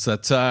beast. What's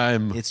that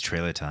time? It's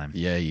trailer time.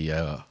 Yeah.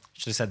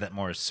 Should have said that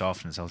more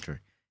soft and sultry.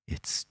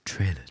 It's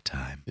trailer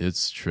time.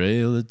 It's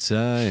trailer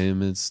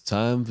time. It's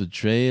time for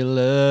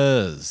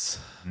trailers.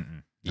 Nope.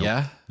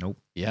 Yeah? Nope.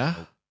 Yeah?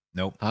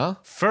 Nope. Huh?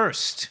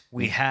 First,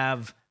 we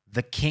have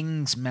The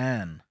King's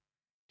Man.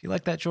 Do you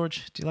like that,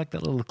 George? Do you like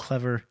that little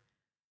clever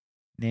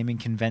naming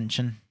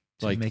convention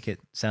to Like- make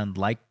it sound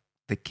like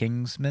The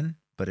Kingsman,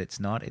 but it's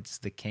not. It's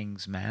The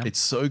King's Man. It's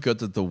so good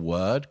that the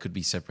word could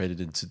be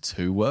separated into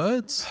two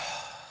words.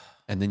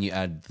 And then you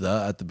add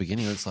the at the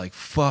beginning. It's like,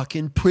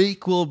 fucking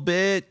prequel,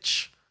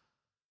 bitch.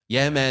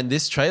 Yeah, man,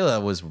 this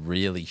trailer was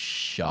really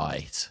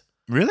shite.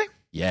 Really?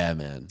 Yeah,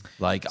 man.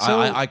 Like,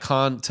 So- I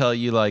can't tell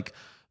you, like,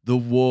 the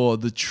war,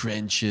 the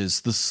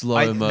trenches, the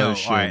slow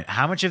motion. All right.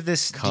 How much of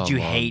this Come did you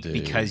on, hate dude.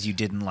 because you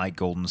didn't like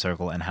Golden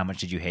Circle, and how much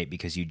did you hate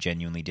because you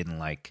genuinely didn't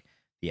like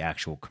the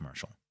actual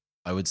commercial?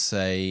 I would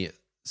say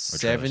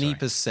trailer,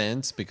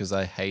 70% because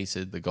I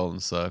hated the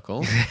Golden Circle,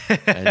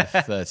 and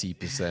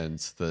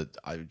 30% that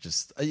I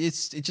just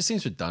it just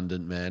seems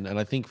redundant, man. And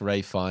I think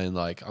Ray Fiennes,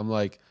 like, I'm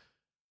like,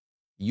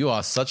 you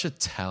are such a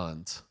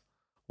talent.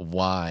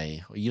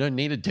 Why? You don't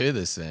need to do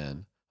this,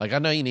 man. Like, I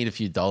know you need a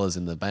few dollars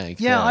in the bank.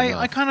 Yeah, fair I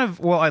enough. kind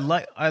of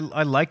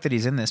I like that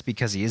he's in this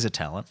because he is a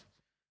talent.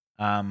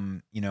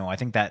 I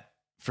think that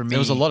for me There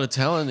was a lot of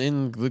talent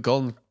in the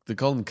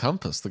Golden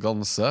Compass, the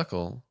Golden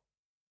Circle.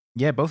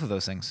 Yeah, both of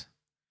those things.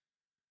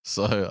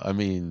 So, I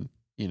mean,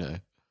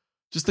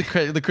 just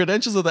the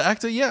credentials of the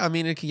actor. Yeah, I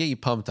mean, it can get you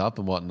pumped up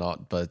and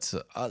whatnot. But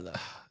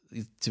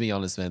to be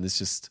honest, man, this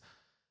just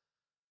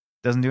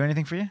Doesn't do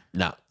anything for you?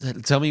 no.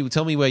 Tell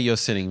me where you're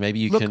sitting. Maybe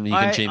you can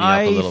cheer me up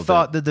I a little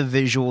thought bit. that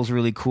the visuals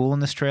really cool in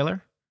this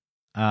trailer.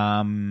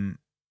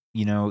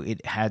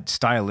 It had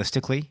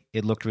stylistically,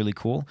 it looked really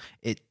cool.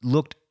 It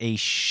looked a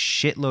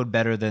shitload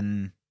better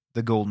than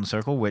the Golden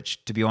Circle,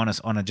 which, to be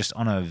honest, on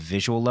a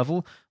visual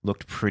level,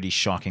 looked pretty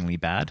shockingly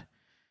bad.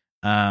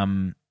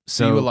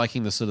 So you were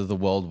liking the sort of the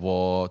World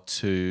War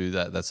II,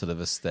 that sort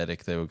of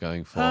aesthetic they were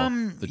going for,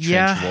 the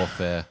trench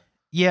warfare.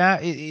 Yeah,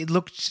 it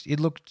looked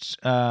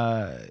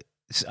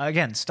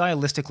again,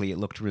 stylistically, it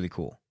looked really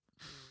cool.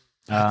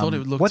 I thought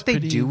it looked what they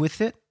pretty- do with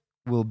it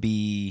that'll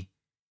be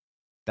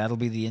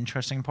the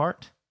interesting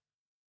part.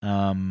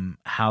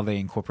 How they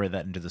incorporate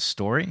that into the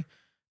story,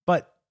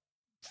 but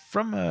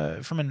from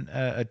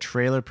a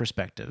trailer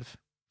perspective,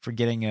 for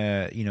getting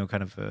a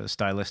kind of a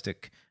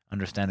stylistic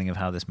understanding of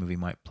how this movie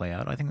might play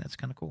out, I think that's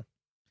kind of cool.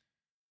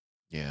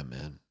 Yeah,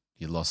 man.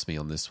 You lost me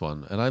on this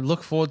one. And I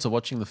look forward to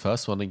watching the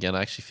first one again.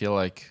 I actually feel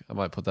like I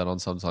might put that on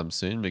sometime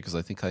soon because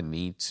I think I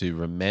need to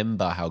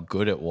remember how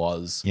good it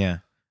was. Yeah,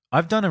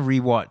 I've done a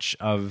rewatch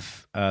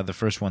of the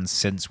first one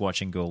since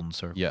watching Golden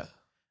Circle. Yeah.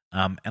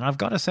 And I've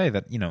got to say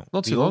that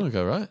Not too long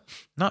ago, right?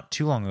 Not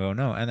too long ago,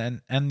 no.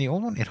 And the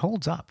old one, it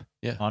holds up.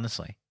 Yeah.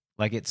 Honestly,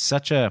 like it's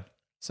such a.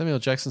 Samuel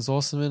Jackson's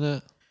awesome in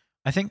it.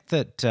 I think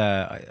that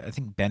I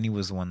think Benny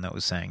was the one that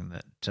was saying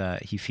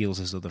that he feels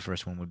as though the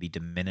first one would be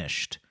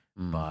diminished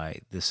by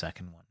the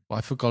second one. Well,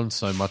 I've forgotten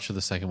so much of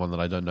the second one that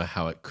I don't know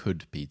how it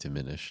could be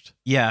diminished.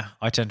 Yeah,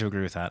 I tend to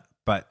agree with that,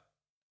 but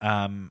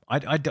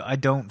I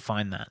don't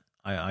find that.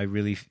 I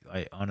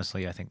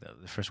honestly I think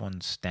that the first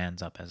one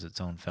stands up as its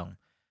own film.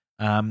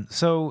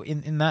 So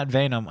in that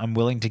vein, I'm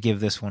willing to give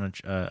this one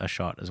a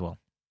shot as well.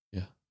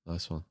 Yeah,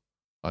 nice one.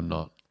 I'm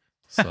not.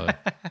 So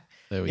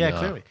there we are.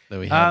 Clearly. There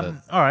we have it.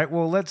 All right.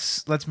 Well,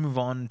 let's move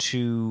on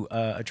to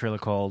a trailer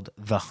called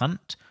The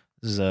Hunt.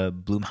 This is a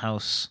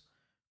Blumhouse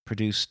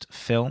produced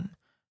film.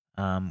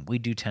 We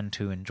do tend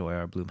to enjoy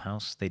our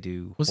Blumhouse. They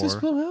do. Was this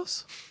horror.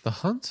 Blumhouse? The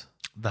Hunt?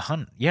 The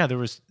Hunt? Yeah, there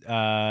was.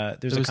 There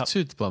was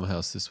two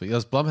Blumhouse this week. There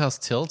was Blumhouse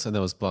Tilt and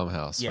there was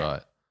Blumhouse,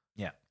 right?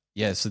 Yeah.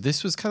 Yeah, so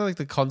this was kind of like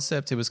the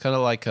concept. It was kind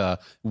of like a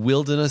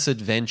wilderness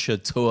adventure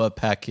tour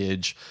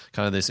package,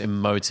 kind of this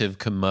emotive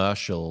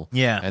commercial.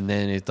 Yeah. And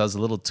then it does a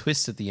little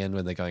twist at the end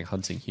when they're going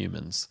hunting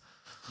humans.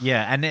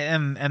 Yeah,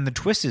 and the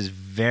twist is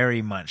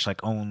very much like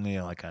only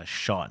like a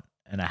shot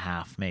and a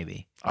half,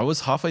 maybe. I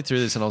was halfway through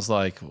this and I was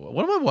like,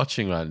 what am I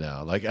watching right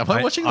now? Like, am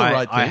I watching the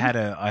right thing? I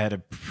had a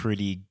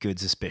pretty good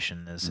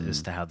suspicion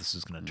as to how this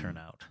was going to turn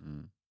out.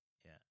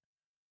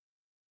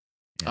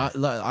 Yeah.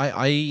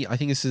 I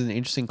think this is an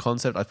interesting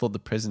concept. I thought the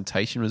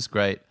presentation was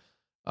great.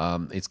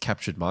 It's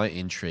captured my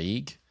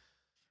intrigue.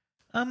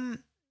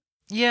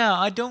 Yeah,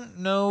 I don't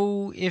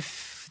know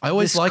if I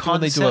always this like when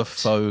they do a concept-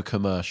 faux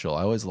commercial.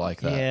 I always like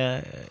that.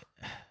 Yeah,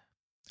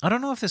 I don't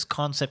know if this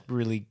concept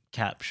really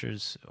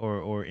captures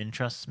or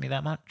interests me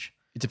that much.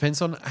 It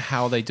depends on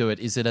how they do it.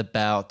 Is it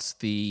about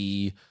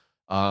the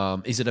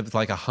is it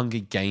like a Hunger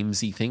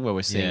Gamesy thing where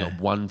we're seeing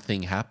one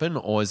thing happen,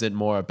 or is it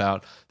more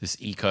about this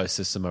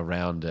ecosystem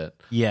around it?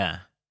 Yeah.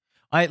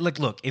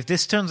 Look, if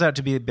this turns out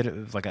to be a bit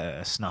of like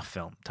a snuff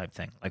film type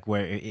thing, like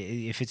where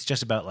if it's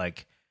just about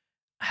like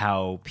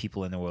how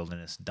people in the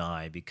wilderness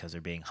die because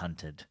they're being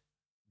hunted,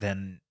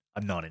 then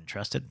I'm not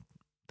interested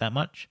that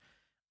much.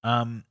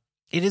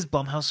 It is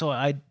Blumhouse, so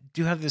I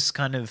do have this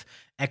kind of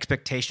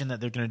expectation that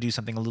they're going to do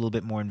something a little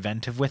bit more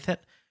inventive with it.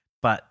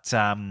 But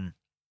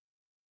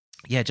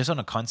yeah, just on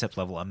a concept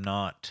level, I'm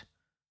not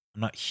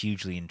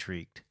hugely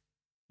intrigued.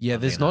 Yeah,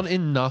 there's not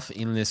enough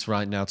in this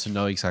right now to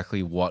know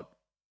exactly what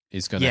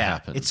is going to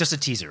happen. It's just a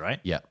teaser, right?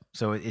 Yeah.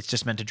 So it's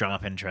just meant to drum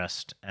up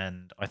interest,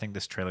 and I think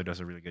this trailer does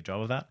a really good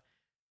job of that.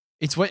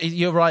 It's when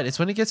you're right. It's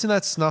when it gets in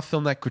that snuff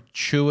film, that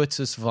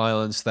gratuitous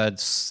violence,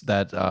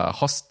 that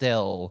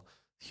hostile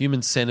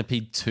Human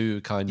Centipede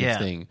 2 kind of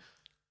thing.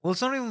 Well,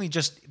 it's not only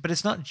but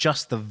it's not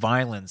just the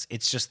violence.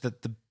 It's just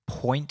that the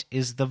point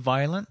is the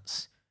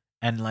violence,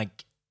 and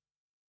like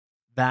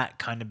that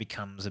kind of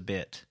becomes a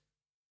bit.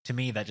 To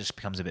me, that just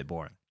becomes a bit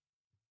boring.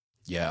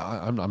 Yeah,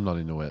 I'm not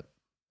into it.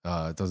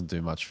 It doesn't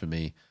do much for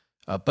me.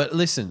 But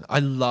listen, I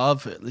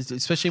love,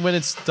 especially when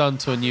it's done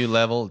to a new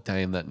level.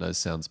 Damn, that nose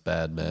sounds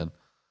bad, man.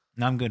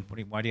 No, I'm good.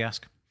 Why do you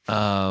ask?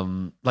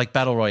 Like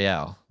Battle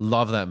Royale.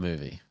 Love that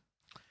movie.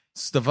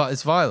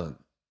 It's violent.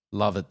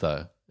 Love it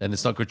though. And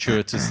it's not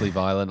gratuitously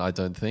violent, I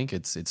don't think.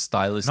 It's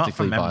stylistically Not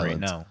from memory,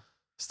 violent. no.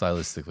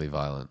 Stylistically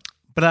violent.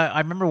 But I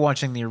remember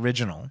watching the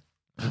original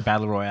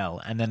Battle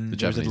Royale, and then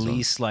there was at Japanese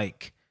least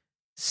like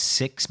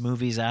 6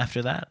 movies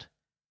after that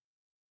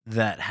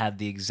had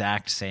the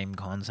exact same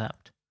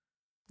concept.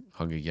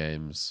 Hunger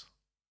Games.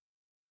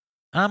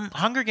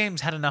 Hunger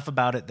Games had enough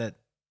about it that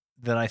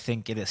I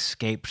think it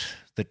escaped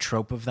the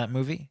trope of that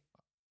movie.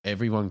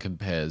 Everyone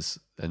compares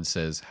and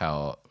says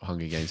how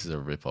Hunger Games is a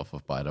ripoff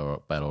of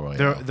Battle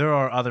Royale. There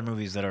are other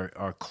movies that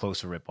are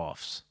closer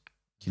ripoffs.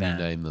 Can you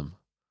name them?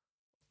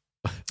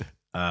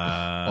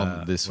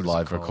 On this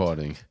live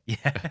recording.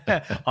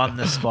 Yeah, on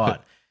the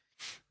spot.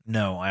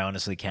 No, I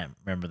honestly can't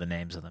remember the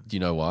names of them. Do you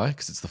know why?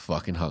 Because it's the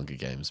fucking Hunger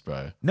Games,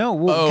 bro. No,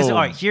 well, because all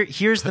right,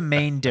 here's the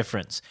main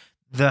difference.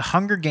 The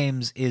Hunger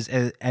Games is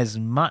as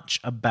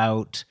much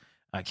about.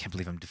 I can't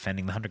believe I'm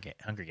defending the Hunger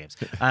Games.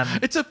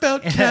 It's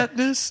about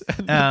Katniss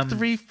and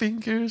 3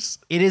 fingers.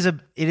 It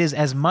is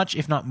as much,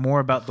 if not more,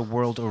 about the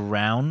world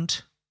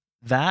around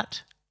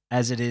that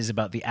as it is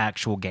about the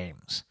actual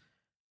games,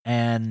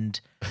 and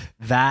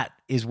that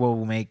is what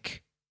will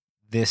make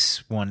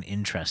this one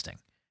interesting.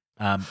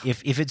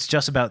 If it's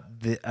just about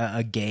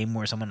a game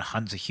where someone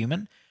hunts a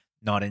human,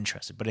 not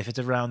interested. But if it's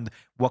around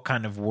what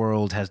kind of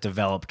world has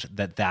developed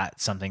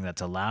that's something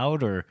that's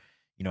allowed, or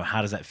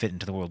how does that fit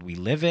into the world we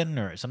live in,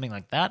 or something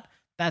like that,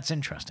 that's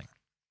interesting.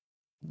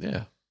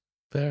 Yeah,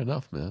 fair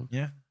enough, man.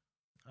 Yeah,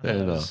 fair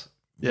enough.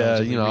 Yeah,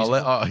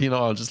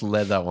 I'll just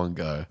let that one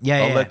go.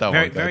 Yeah, I'll let that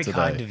one go. Very today.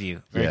 kind of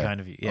you. Very kind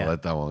of you. Yeah, I'll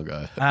let that one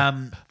go.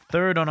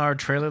 Third on our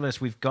trailer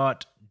list, we've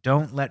got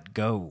Don't Let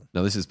Go.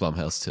 No, this is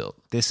Blumhouse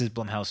Tilt. This is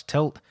Blumhouse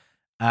Tilt.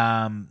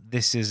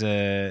 This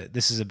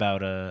is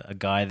about a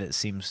guy that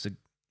seems to.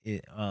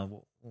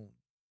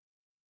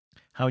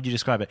 How would you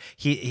describe it?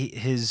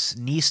 His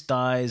niece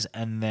dies,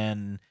 and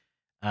then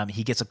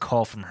he gets a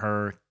call from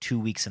her 2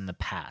 weeks in the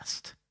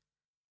past,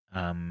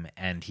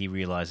 and he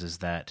realizes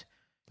that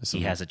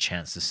he has a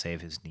chance to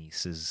save his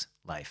niece's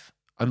life.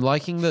 I'm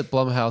liking that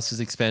Blumhouse is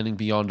expanding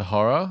beyond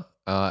horror,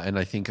 and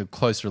I think a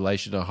close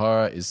relation to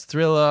horror is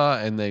thriller,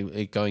 and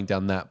they're going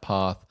down that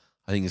path.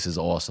 I think this is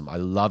awesome. I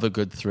love a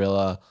good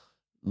thriller.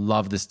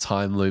 Love this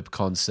time loop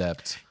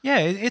concept. Yeah,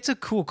 it's a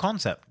cool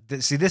concept.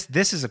 See,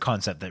 this is a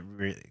concept that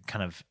really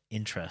kind of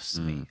interests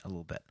me a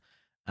little bit,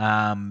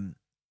 and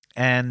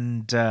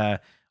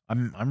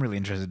I'm really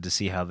interested to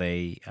see how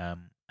they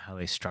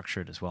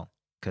structure it as well,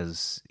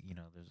 because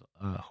there's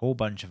a whole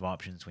bunch of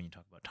options when you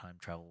talk about time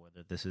travel.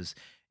 Whether this is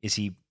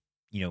he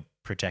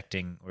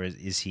protecting, or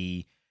is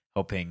he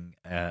helping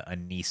a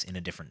niece in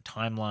a different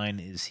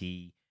timeline? Is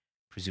he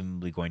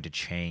presumably going to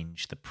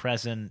change the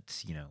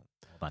present?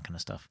 All that kind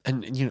of stuff.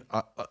 And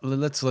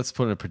let's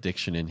put a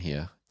prediction in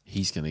here.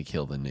 He's going to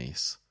kill the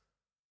niece,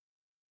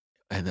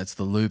 and that's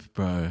the loop,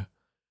 bro.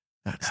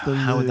 That's the loop.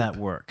 How would that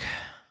work?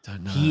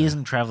 Don't know. He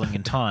isn't traveling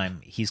in time.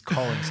 He's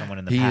calling someone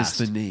in the past.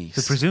 He is the niece.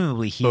 So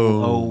presumably he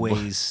will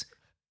always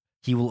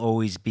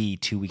be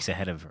 2 weeks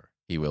ahead of her.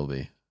 He will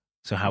be.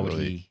 So how would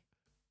he?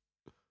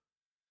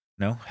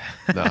 No?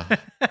 No.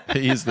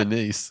 He is the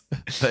niece.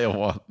 They are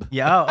one.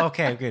 Yeah. Oh,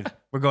 okay. Good.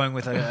 We're going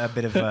with a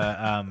bit of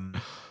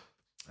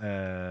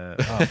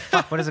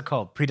what is it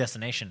called?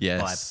 Predestination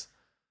vibe.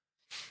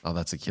 Oh,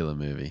 that's a killer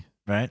movie.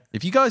 Right?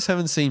 If you guys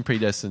haven't seen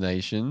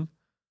Predestination,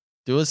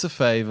 do us a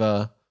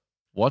favor,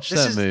 watch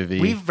that movie.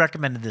 We've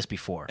recommended this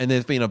before. And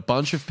there's been a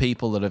bunch of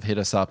people that have hit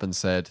us up and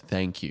said,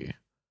 thank you.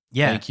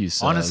 Yeah. Thank you,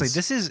 sirs. Honestly,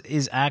 this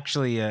is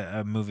actually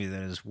a movie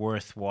that is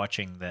worth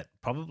watching that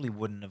probably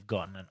wouldn't have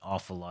gotten an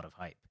awful lot of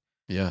hype.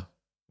 Yeah.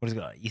 What has it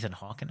got? Ethan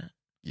Hawke in it?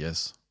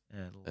 Yes.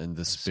 And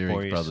the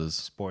Spurious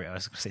Brothers. I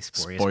was going to say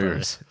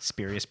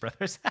Spurious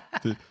Brothers.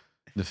 The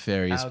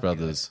Nefarious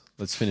Brothers.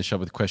 Let's finish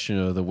up with question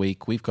of the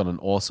week. We've got an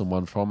awesome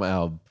one from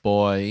our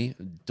boy,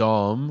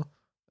 Dom.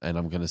 And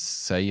I'm going to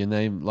say your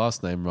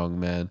last name wrong,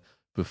 man.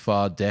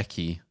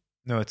 Buffardecchi.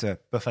 No, it's a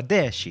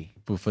Buffardecchi.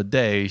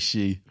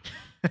 Buffardecchi.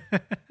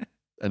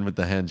 And with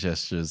the hand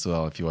gesture as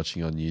well, if you're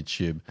watching on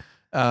YouTube.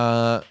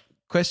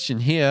 Question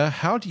here.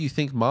 How do you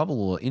think Marvel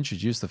will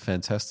introduce the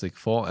Fantastic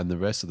Four and the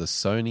rest of the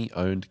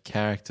Sony-owned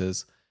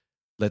characters?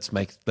 Let's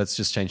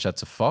just change that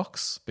to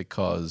Fox,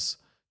 because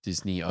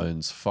Disney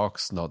owns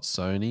Fox, not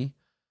Sony.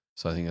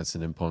 So I think that's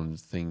an important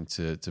thing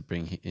to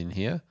bring in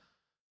here.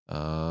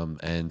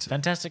 and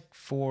Fantastic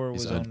Four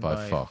was is owned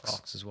by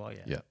Fox as well.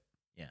 Yeah.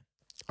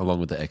 Along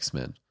with the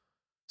X-Men.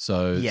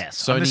 So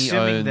Yes, Sony I'm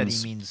assuming owns, that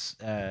he means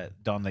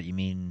Don. That you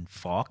mean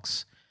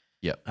Fox.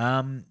 Yeah.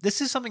 This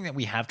is something that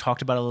we have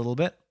talked about a little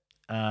bit.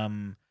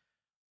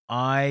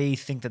 I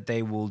think that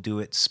they will do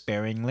it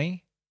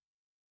sparingly.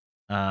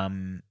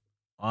 I'm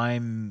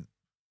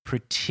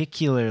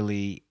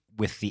particularly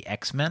with the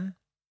X-Men.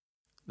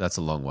 That's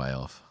a long way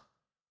off.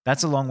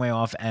 That's a long way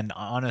off, and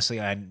honestly,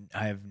 I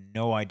have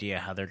no idea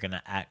how they're going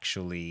to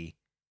actually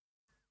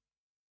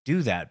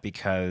do that,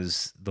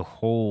 because the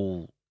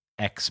whole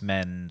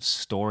X-Men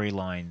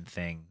storyline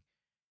thing,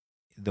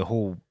 the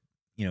whole,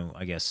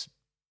 I guess,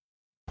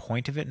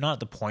 point of it, not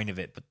the point of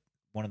it, but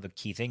one of the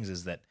key things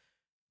is that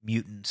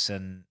mutants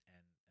and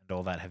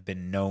all that have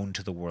been known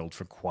to the world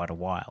for quite a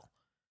while.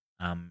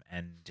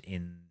 And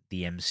in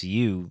the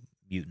MCU,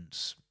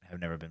 mutants have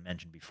never been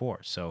mentioned before.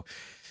 So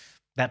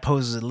that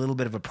poses a little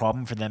bit of a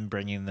problem for them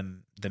bringing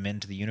them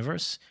into the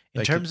universe.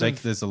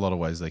 There's a lot of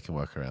ways they can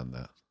work around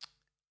that.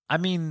 I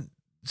mean,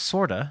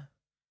 sorta,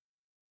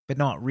 but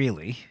not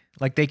really.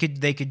 Like they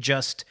could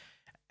just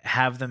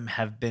have them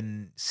have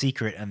been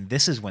secret, and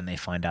this is when they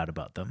find out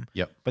about them.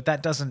 Yep. But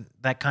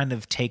that kind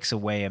of takes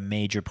away a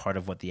major part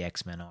of what the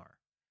X-Men are.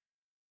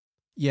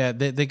 Yeah,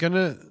 they're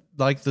gonna,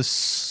 like, the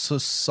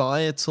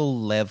societal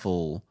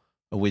level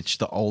at which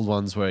the old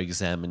ones were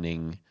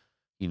examining,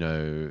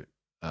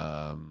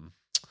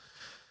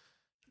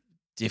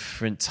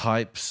 different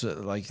types.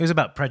 Like, it was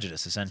about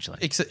prejudice, essentially.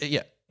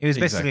 Yeah, it was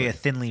basically a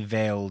thinly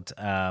veiled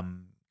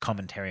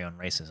commentary on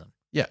racism.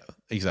 Yeah,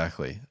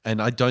 exactly. And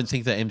I don't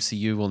think the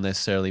MCU will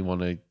necessarily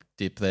want to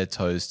dip their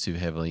toes too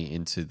heavily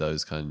into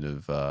those kind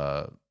of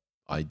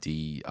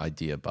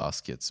idea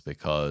baskets,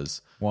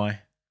 because why?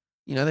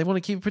 They want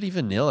to keep it pretty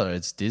vanilla.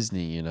 It's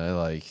Disney,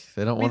 like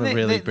they don't want to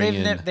really bring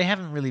in. They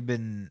haven't really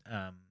been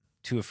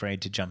too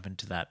afraid to jump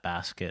into that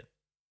basket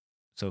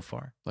so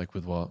far. Like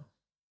with what?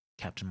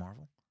 Captain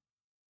Marvel.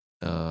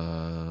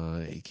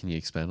 Can you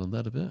expand on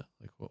that a bit?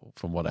 Like,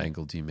 from what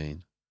angle do you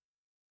mean?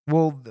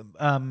 Well,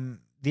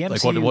 the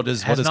MCU, like what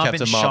does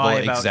Captain Marvel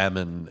about,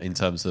 examine in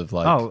terms of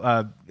like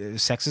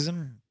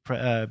sexism,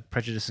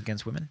 prejudice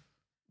against women?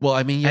 Well,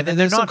 I mean, and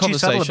they're not too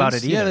subtle about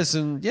it either. Yeah, there's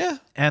some,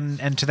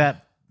 and to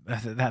that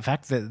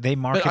fact that they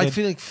marketed, but I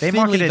feel like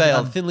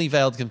thinly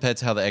veiled compared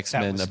to how the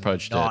X-Men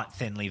approached it. Not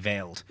thinly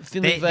veiled.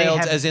 Thinly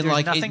veiled, as in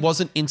like it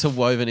wasn't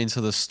interwoven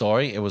into the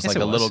story. It was like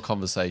a little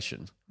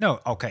conversation. No,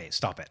 okay,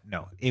 stop it.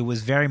 No, it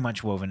was very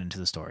much woven into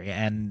the story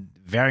and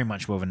very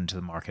much woven into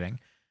the marketing.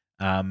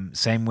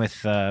 Same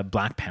with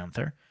Black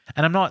Panther.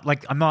 And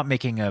I'm not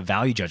making a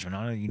value judgment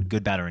on it,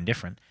 good, bad, or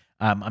indifferent.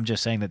 I'm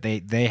just saying that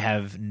they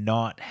have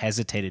not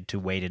hesitated to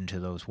wade into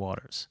those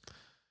waters.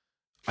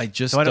 I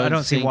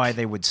don't see why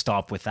they would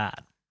stop with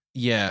that.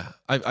 Yeah,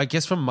 I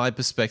guess from my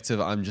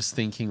perspective, I'm just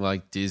thinking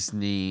like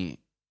Disney,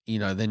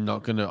 they're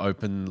not going to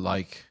open,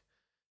 like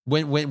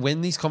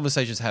when these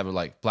conversations happen,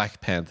 like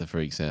Black Panther, for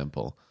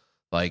example.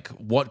 Like,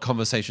 what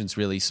conversations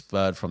really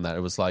spurred from that?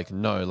 It was like,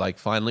 no, like,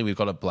 finally we've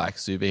got a black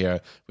superhero.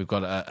 We've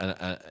got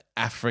an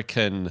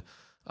African,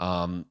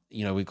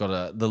 we've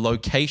got the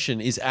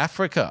location is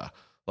Africa.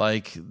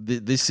 Like,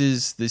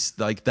 that's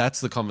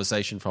the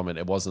conversation from it.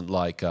 It wasn't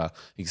like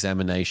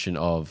examination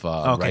of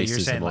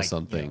racism or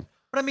something. Yeah.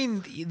 But I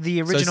mean,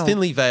 the original... So it's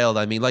thinly veiled.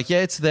 I mean, like, yeah,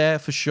 it's there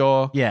for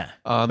sure. Yeah.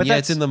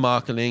 It's in the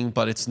marketing,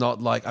 but it's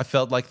not like... I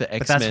felt like the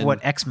X-Men... But that's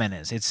what X-Men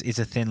is. It's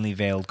a thinly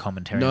veiled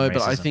commentary on racism.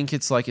 But I think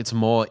it's like it's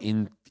more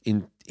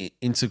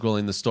integral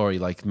in the story.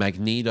 Like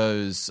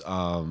Magneto's...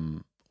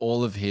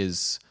 all of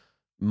his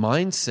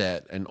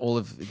mindset and all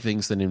of the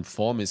things that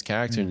inform his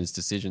character and his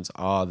decisions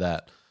are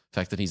that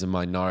fact that he's a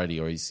minority,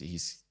 or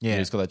he's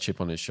got that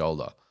chip on his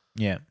shoulder.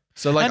 Yeah.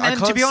 So like, and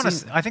to be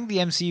honest, I think the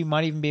MCU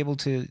might even be able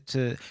to.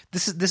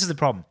 This is the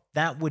problem.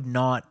 That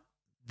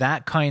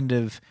kind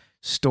of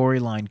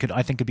storyline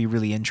could be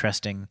really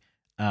interesting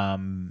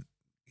in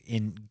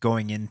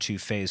going into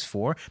Phase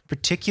 4,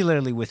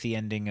 particularly with the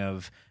ending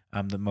of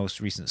the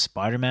most recent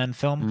Spider-Man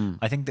film.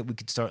 I think that we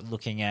could start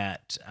looking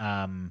at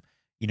some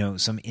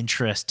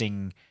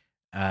interesting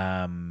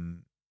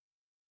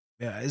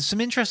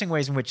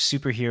ways in which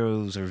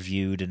superheroes are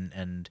viewed,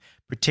 and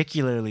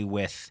particularly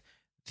with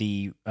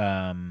the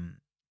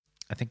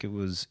I think it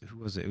was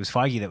it was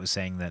Feige that was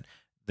saying that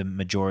the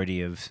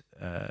majority of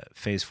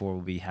Phase 4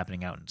 will be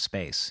happening out in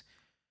space.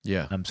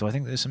 Yeah. So I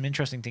think there's some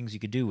interesting things you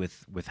could do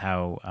with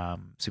how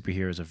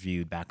superheroes are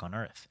viewed back on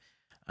Earth.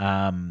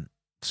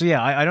 So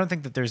yeah, I don't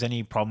think that there's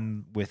any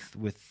problem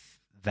with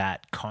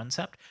that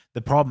concept.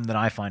 The problem that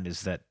I find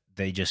is that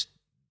they just,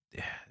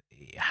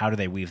 how do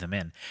they weave them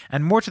in?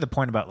 And more to the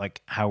point about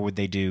like how would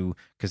they do,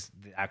 because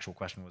the actual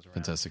question was around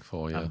Fantastic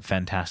Four. Yeah,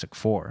 Fantastic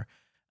Four.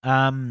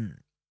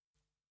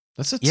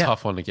 That's a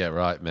tough one to get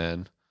right,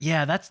 man.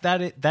 Yeah,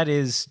 that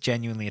is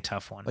genuinely a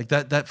tough one. Like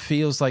that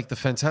feels like the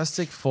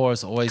Fantastic Four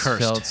has always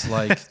felt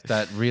like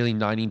that really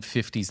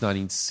 1950s,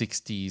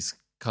 1960s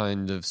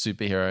kind of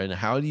superhero. And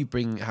how do you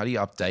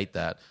update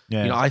that?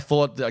 Yeah. I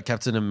thought that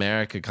Captain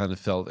America kind of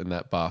felt in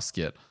that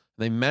basket.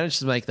 They managed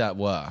to make that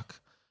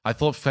work. I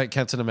thought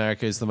Captain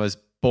America is the most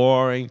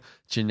boring,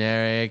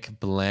 generic,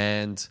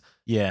 bland.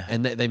 Yeah.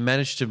 And they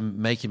managed to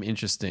make him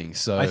interesting.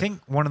 So I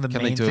think one of the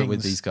can main they do things, it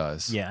with these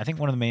guys? Yeah, I think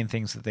one of the main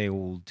things that they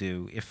will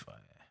do,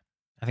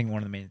 I think one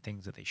of the main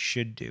things that they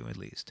should do at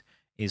least,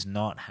 is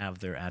not have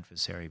their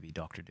adversary be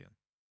Doctor Doom.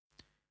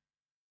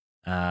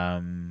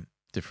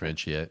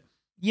 Differentiate.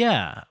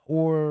 Yeah,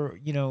 or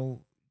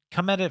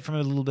come at it from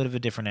a little bit of a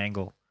different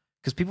angle,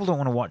 because people don't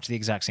want to watch the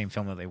exact same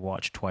film that they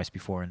watched twice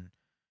before, and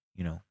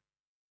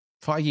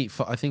Feige.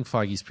 I think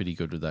Feige's pretty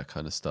good with that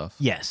kind of stuff.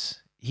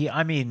 Yes,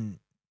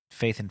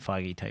 faith in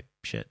Feige type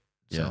shit.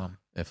 So,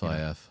 yeah,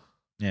 FIF.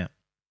 Yeah.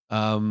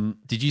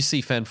 Did you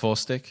see Fan 4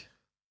 Stick?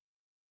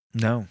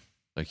 No.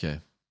 Okay.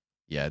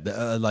 Yeah,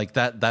 like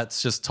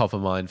that's just top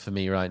of mind for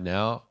me right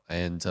now.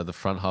 And the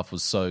front half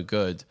was so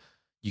good.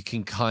 You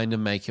can kind of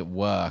make it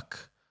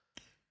work.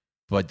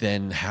 But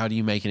then how do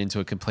you make it into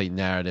a complete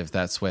narrative?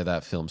 That's where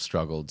that film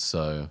struggled.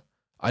 So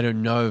I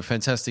don't know.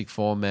 Fantastic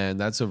Four, man,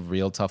 that's a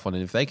real tough one.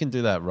 And if they can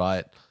do that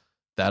right,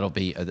 that'll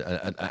be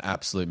an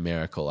absolute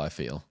miracle, I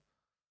feel.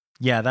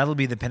 Yeah, that'll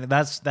be the pin.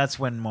 That's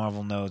when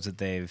Marvel knows that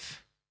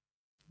they've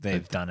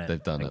done it.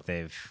 They've done it.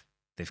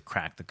 They've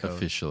cracked the code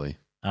officially.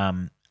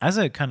 As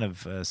a kind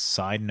of a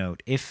side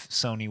note, if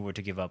Sony were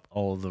to give up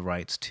all the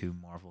rights to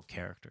Marvel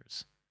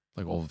characters,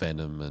 like all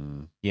Venom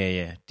and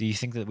yeah, do you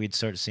think that we'd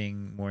start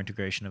seeing more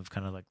integration of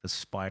kind of like the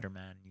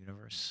Spider-Man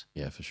universe?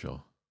 Yeah, for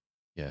sure.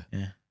 Yeah.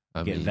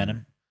 Get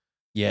Venom.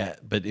 Yeah,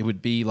 but it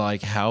would be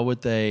like, how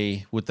would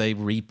they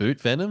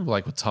reboot Venom?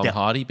 Like, would Tom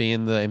Hardy be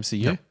in the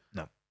MCU?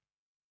 No.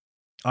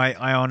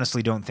 I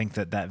honestly don't think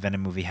that Venom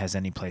movie has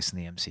any place in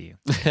the MCU.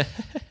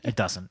 It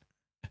doesn't.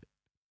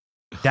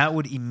 That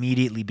would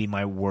immediately be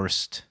my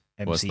worst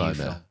MCU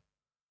film.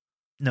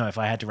 No, if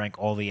I had to rank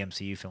all the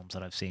MCU films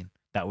that I've seen,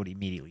 that would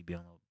immediately be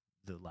on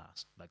the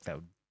last. Like, that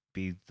would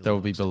be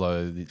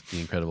below the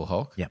Incredible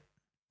Hulk? Yep.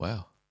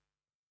 Wow.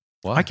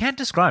 Why? I can't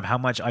describe how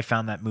much I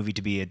found that movie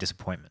to be a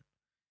disappointment.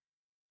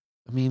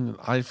 I mean,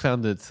 I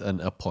found it an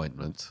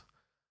appointment.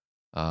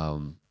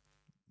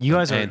 You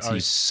guys are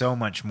so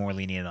much more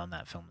lenient on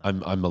that film.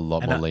 I'm a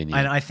lot more lenient.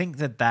 And I think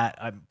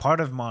that part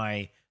of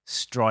my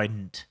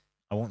strident,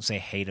 I won't say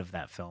hate of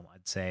that film,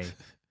 I'd say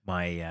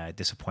my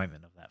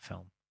disappointment of that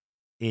film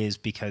is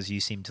because you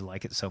seem to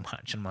like it so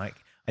much. I'm like,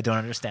 I don't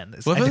understand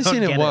this. Well, I've only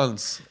seen it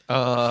once.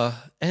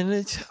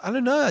 And I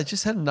don't know, I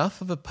just had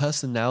enough of a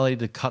personality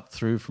to cut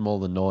through from all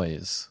the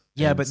noise.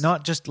 Yeah, but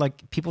not just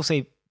like people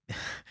say,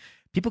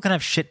 people can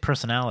have shit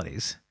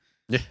personalities.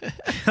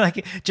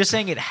 Like, just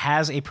saying it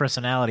has a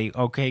personality,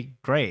 okay,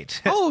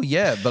 great. Oh,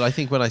 yeah, but I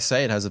think when I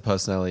say it has a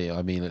personality,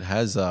 I mean it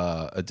has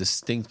a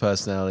distinct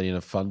personality and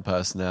a fun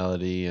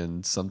personality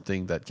and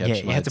something that captures my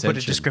attention. Yeah, you have to put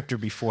a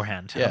descriptor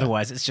beforehand. Yeah.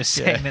 Otherwise, it's just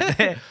saying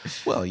that.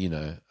 Well,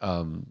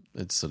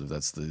 it's sort of,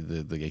 that's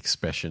the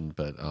expression,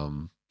 but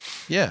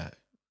yeah,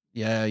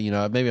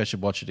 maybe I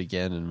should watch it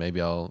again and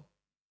maybe I'll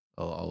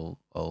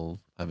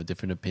have a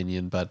different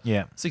opinion, but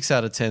 6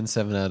 out of 10,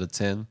 7 out of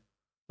 10,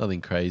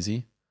 nothing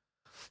crazy.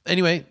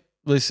 Anyway,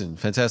 listen,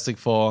 Fantastic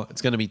Four,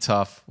 it's going to be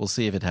tough. We'll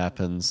see if it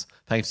happens.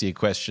 Thanks for your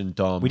question,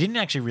 Dom. We didn't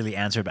actually really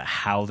answer about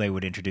how they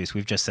would introduce.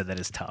 We've just said that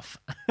it's tough.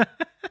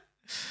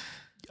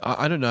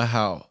 I don't know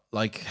how.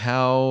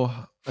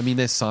 I mean,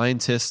 they're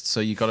scientists,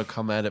 so you got to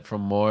come at it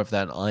from more of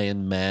that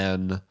Iron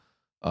Man,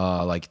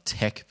 like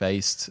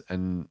tech-based.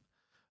 And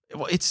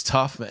it's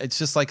tough. It's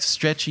just like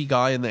stretchy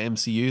guy in the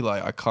MCU.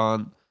 Like,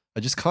 I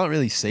just can't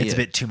really see it. It's a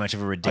bit too much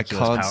of a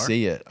ridiculous power. I can't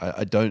see it.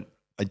 I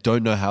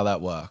don't know how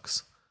that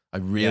works. I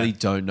really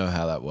don't know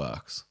how that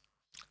works.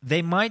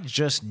 They might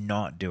just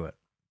not do it.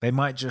 They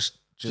might just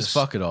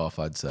fuck it off,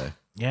 I'd say.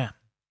 Yeah.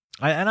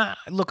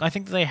 I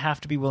think they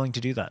have to be willing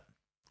to do that.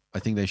 I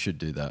think they should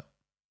do that.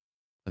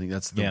 I think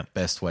that's the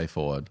best way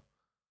forward.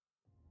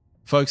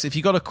 Folks, if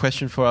you got a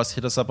question for us,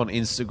 hit us up on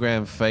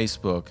Instagram,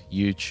 Facebook,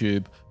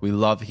 YouTube. We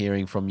love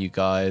hearing from you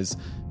guys.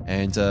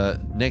 And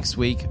next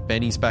week,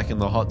 Benny's back in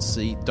the hot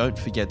seat. Don't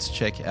forget to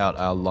check out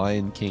our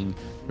Lion King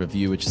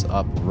review, which is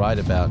up right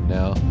about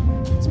now.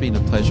 It's been a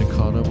pleasure,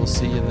 Connor. We'll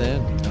see you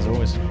then. As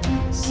always.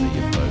 See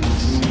you,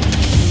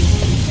 folks.